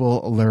can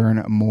people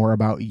learn more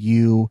about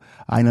you?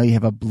 I know you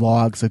have a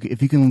blog, so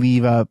if you can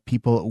leave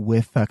people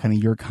with kind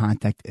of your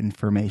contact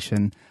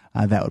information,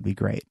 that would be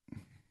great.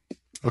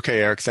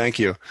 Okay, Eric, thank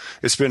you.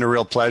 It's been a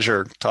real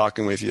pleasure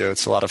talking with you.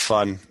 It's a lot of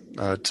fun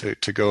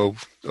to go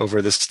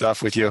over this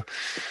stuff with you.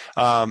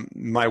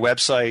 My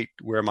website,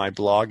 where my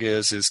blog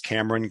is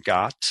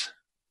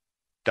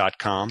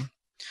CameronGott.com.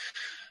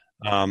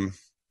 I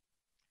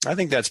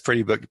think that's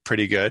pretty good.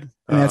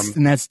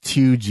 And that's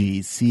 2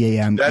 G's,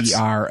 CameronGott.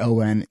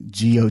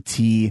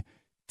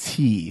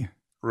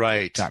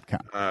 Right.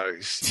 .com.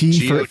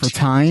 T for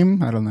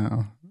time? I don't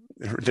know.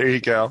 There you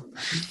go.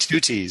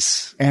 2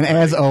 T's. And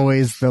as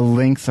always, the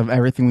links of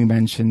everything we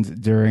mentioned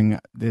during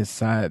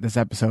this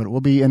episode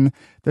will be in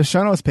the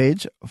show notes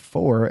page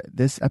for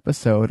this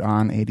episode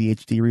on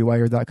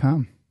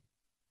ADHDrewired.com.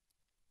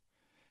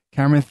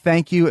 Cameron,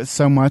 thank you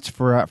so much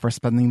for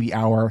spending the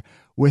hour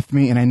with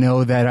me. And I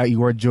know that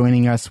you are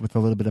joining us with a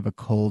little bit of a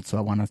cold, so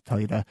I want to tell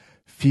you to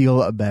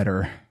feel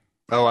better.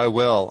 Oh, I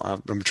will.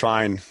 I'm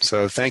trying.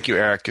 So thank you,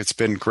 Eric. It's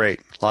been great.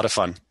 A lot of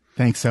fun.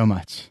 Thanks so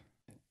much.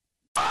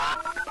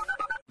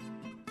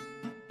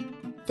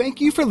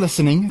 Thank you for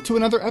listening to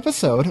another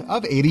episode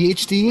of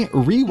ADHD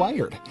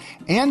Rewired.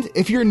 And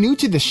if you're new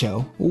to the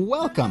show,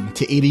 welcome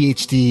to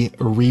ADHD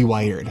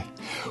Rewired.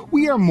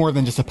 We are more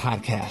than just a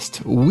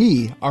podcast.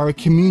 We are a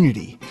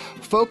community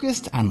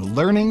focused on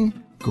learning,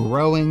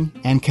 growing,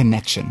 and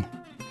connection.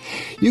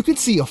 You can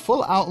see a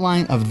full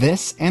outline of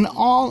this and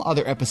all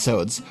other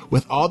episodes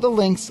with all the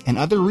links and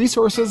other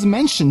resources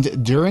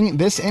mentioned during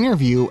this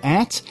interview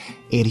at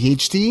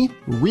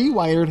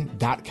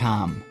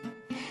ADHDrewired.com.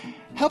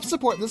 Help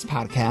support this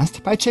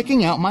podcast by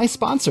checking out my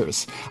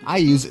sponsors. I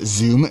use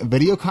Zoom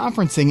video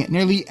conferencing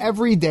nearly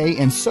every day,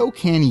 and so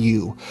can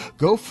you.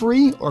 Go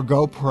free or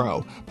go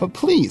pro. But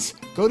please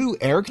go to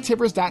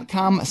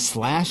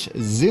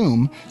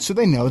erictivers.com/Zoom so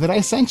they know that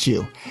I sent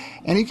you.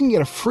 And you can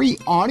get a free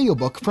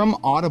audiobook from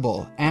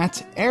Audible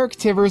at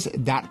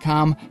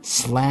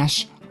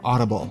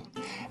erictivers.com/Audible.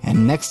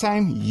 And next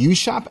time you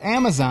shop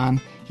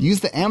Amazon, use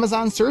the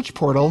Amazon search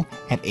portal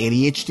at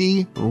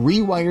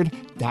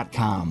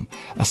ADHDrewired.com.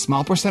 A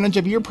small percentage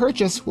of your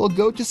purchase will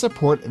go to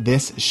support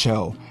this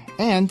show,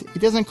 and it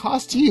doesn't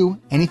cost you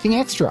anything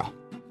extra.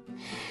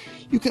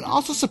 You can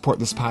also support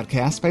this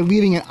podcast by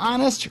leaving an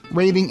honest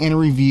rating and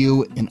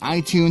review in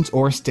iTunes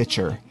or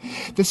Stitcher.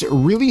 This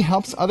really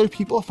helps other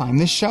people find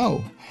this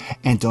show.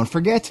 And don't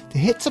forget to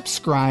hit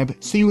subscribe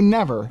so you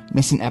never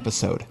miss an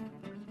episode.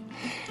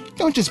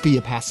 Don't just be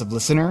a passive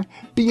listener,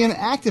 be an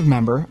active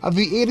member of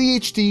the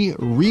ADHD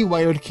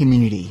Rewired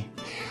community.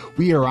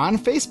 We are on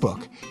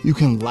Facebook. You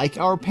can like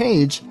our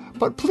page,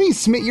 but please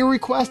submit your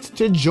request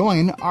to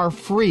join our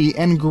free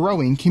and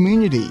growing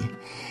community.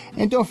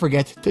 And don't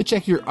forget to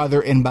check your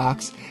other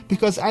inbox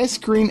because I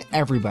screen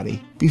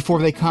everybody before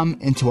they come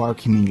into our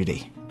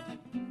community.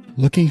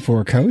 Looking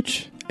for a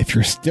coach? If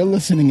you're still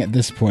listening at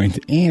this point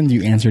and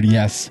you answered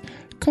yes,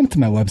 come to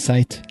my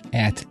website,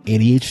 at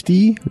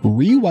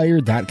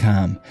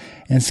ADHDrewired.com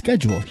and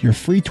schedule your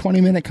free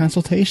 20-minute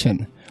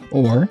consultation,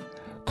 or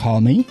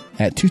call me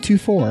at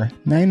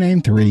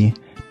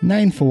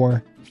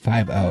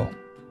 224-993-9450.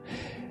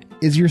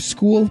 Is your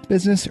school,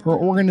 business, or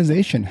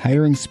organization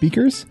hiring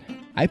speakers?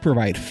 I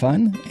provide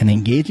fun and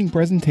engaging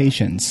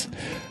presentations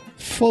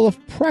full of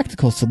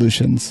practical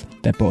solutions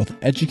that both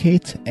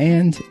educate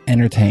and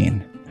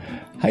entertain.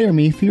 Hire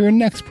me for your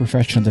next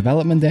professional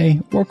development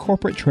day or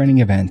corporate training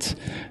event.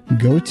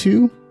 Go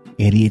to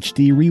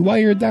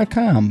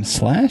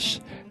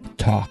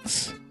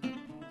ADHDrewired.com/talks.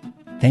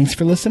 Thanks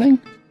for listening.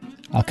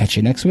 I'll catch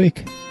you next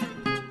week.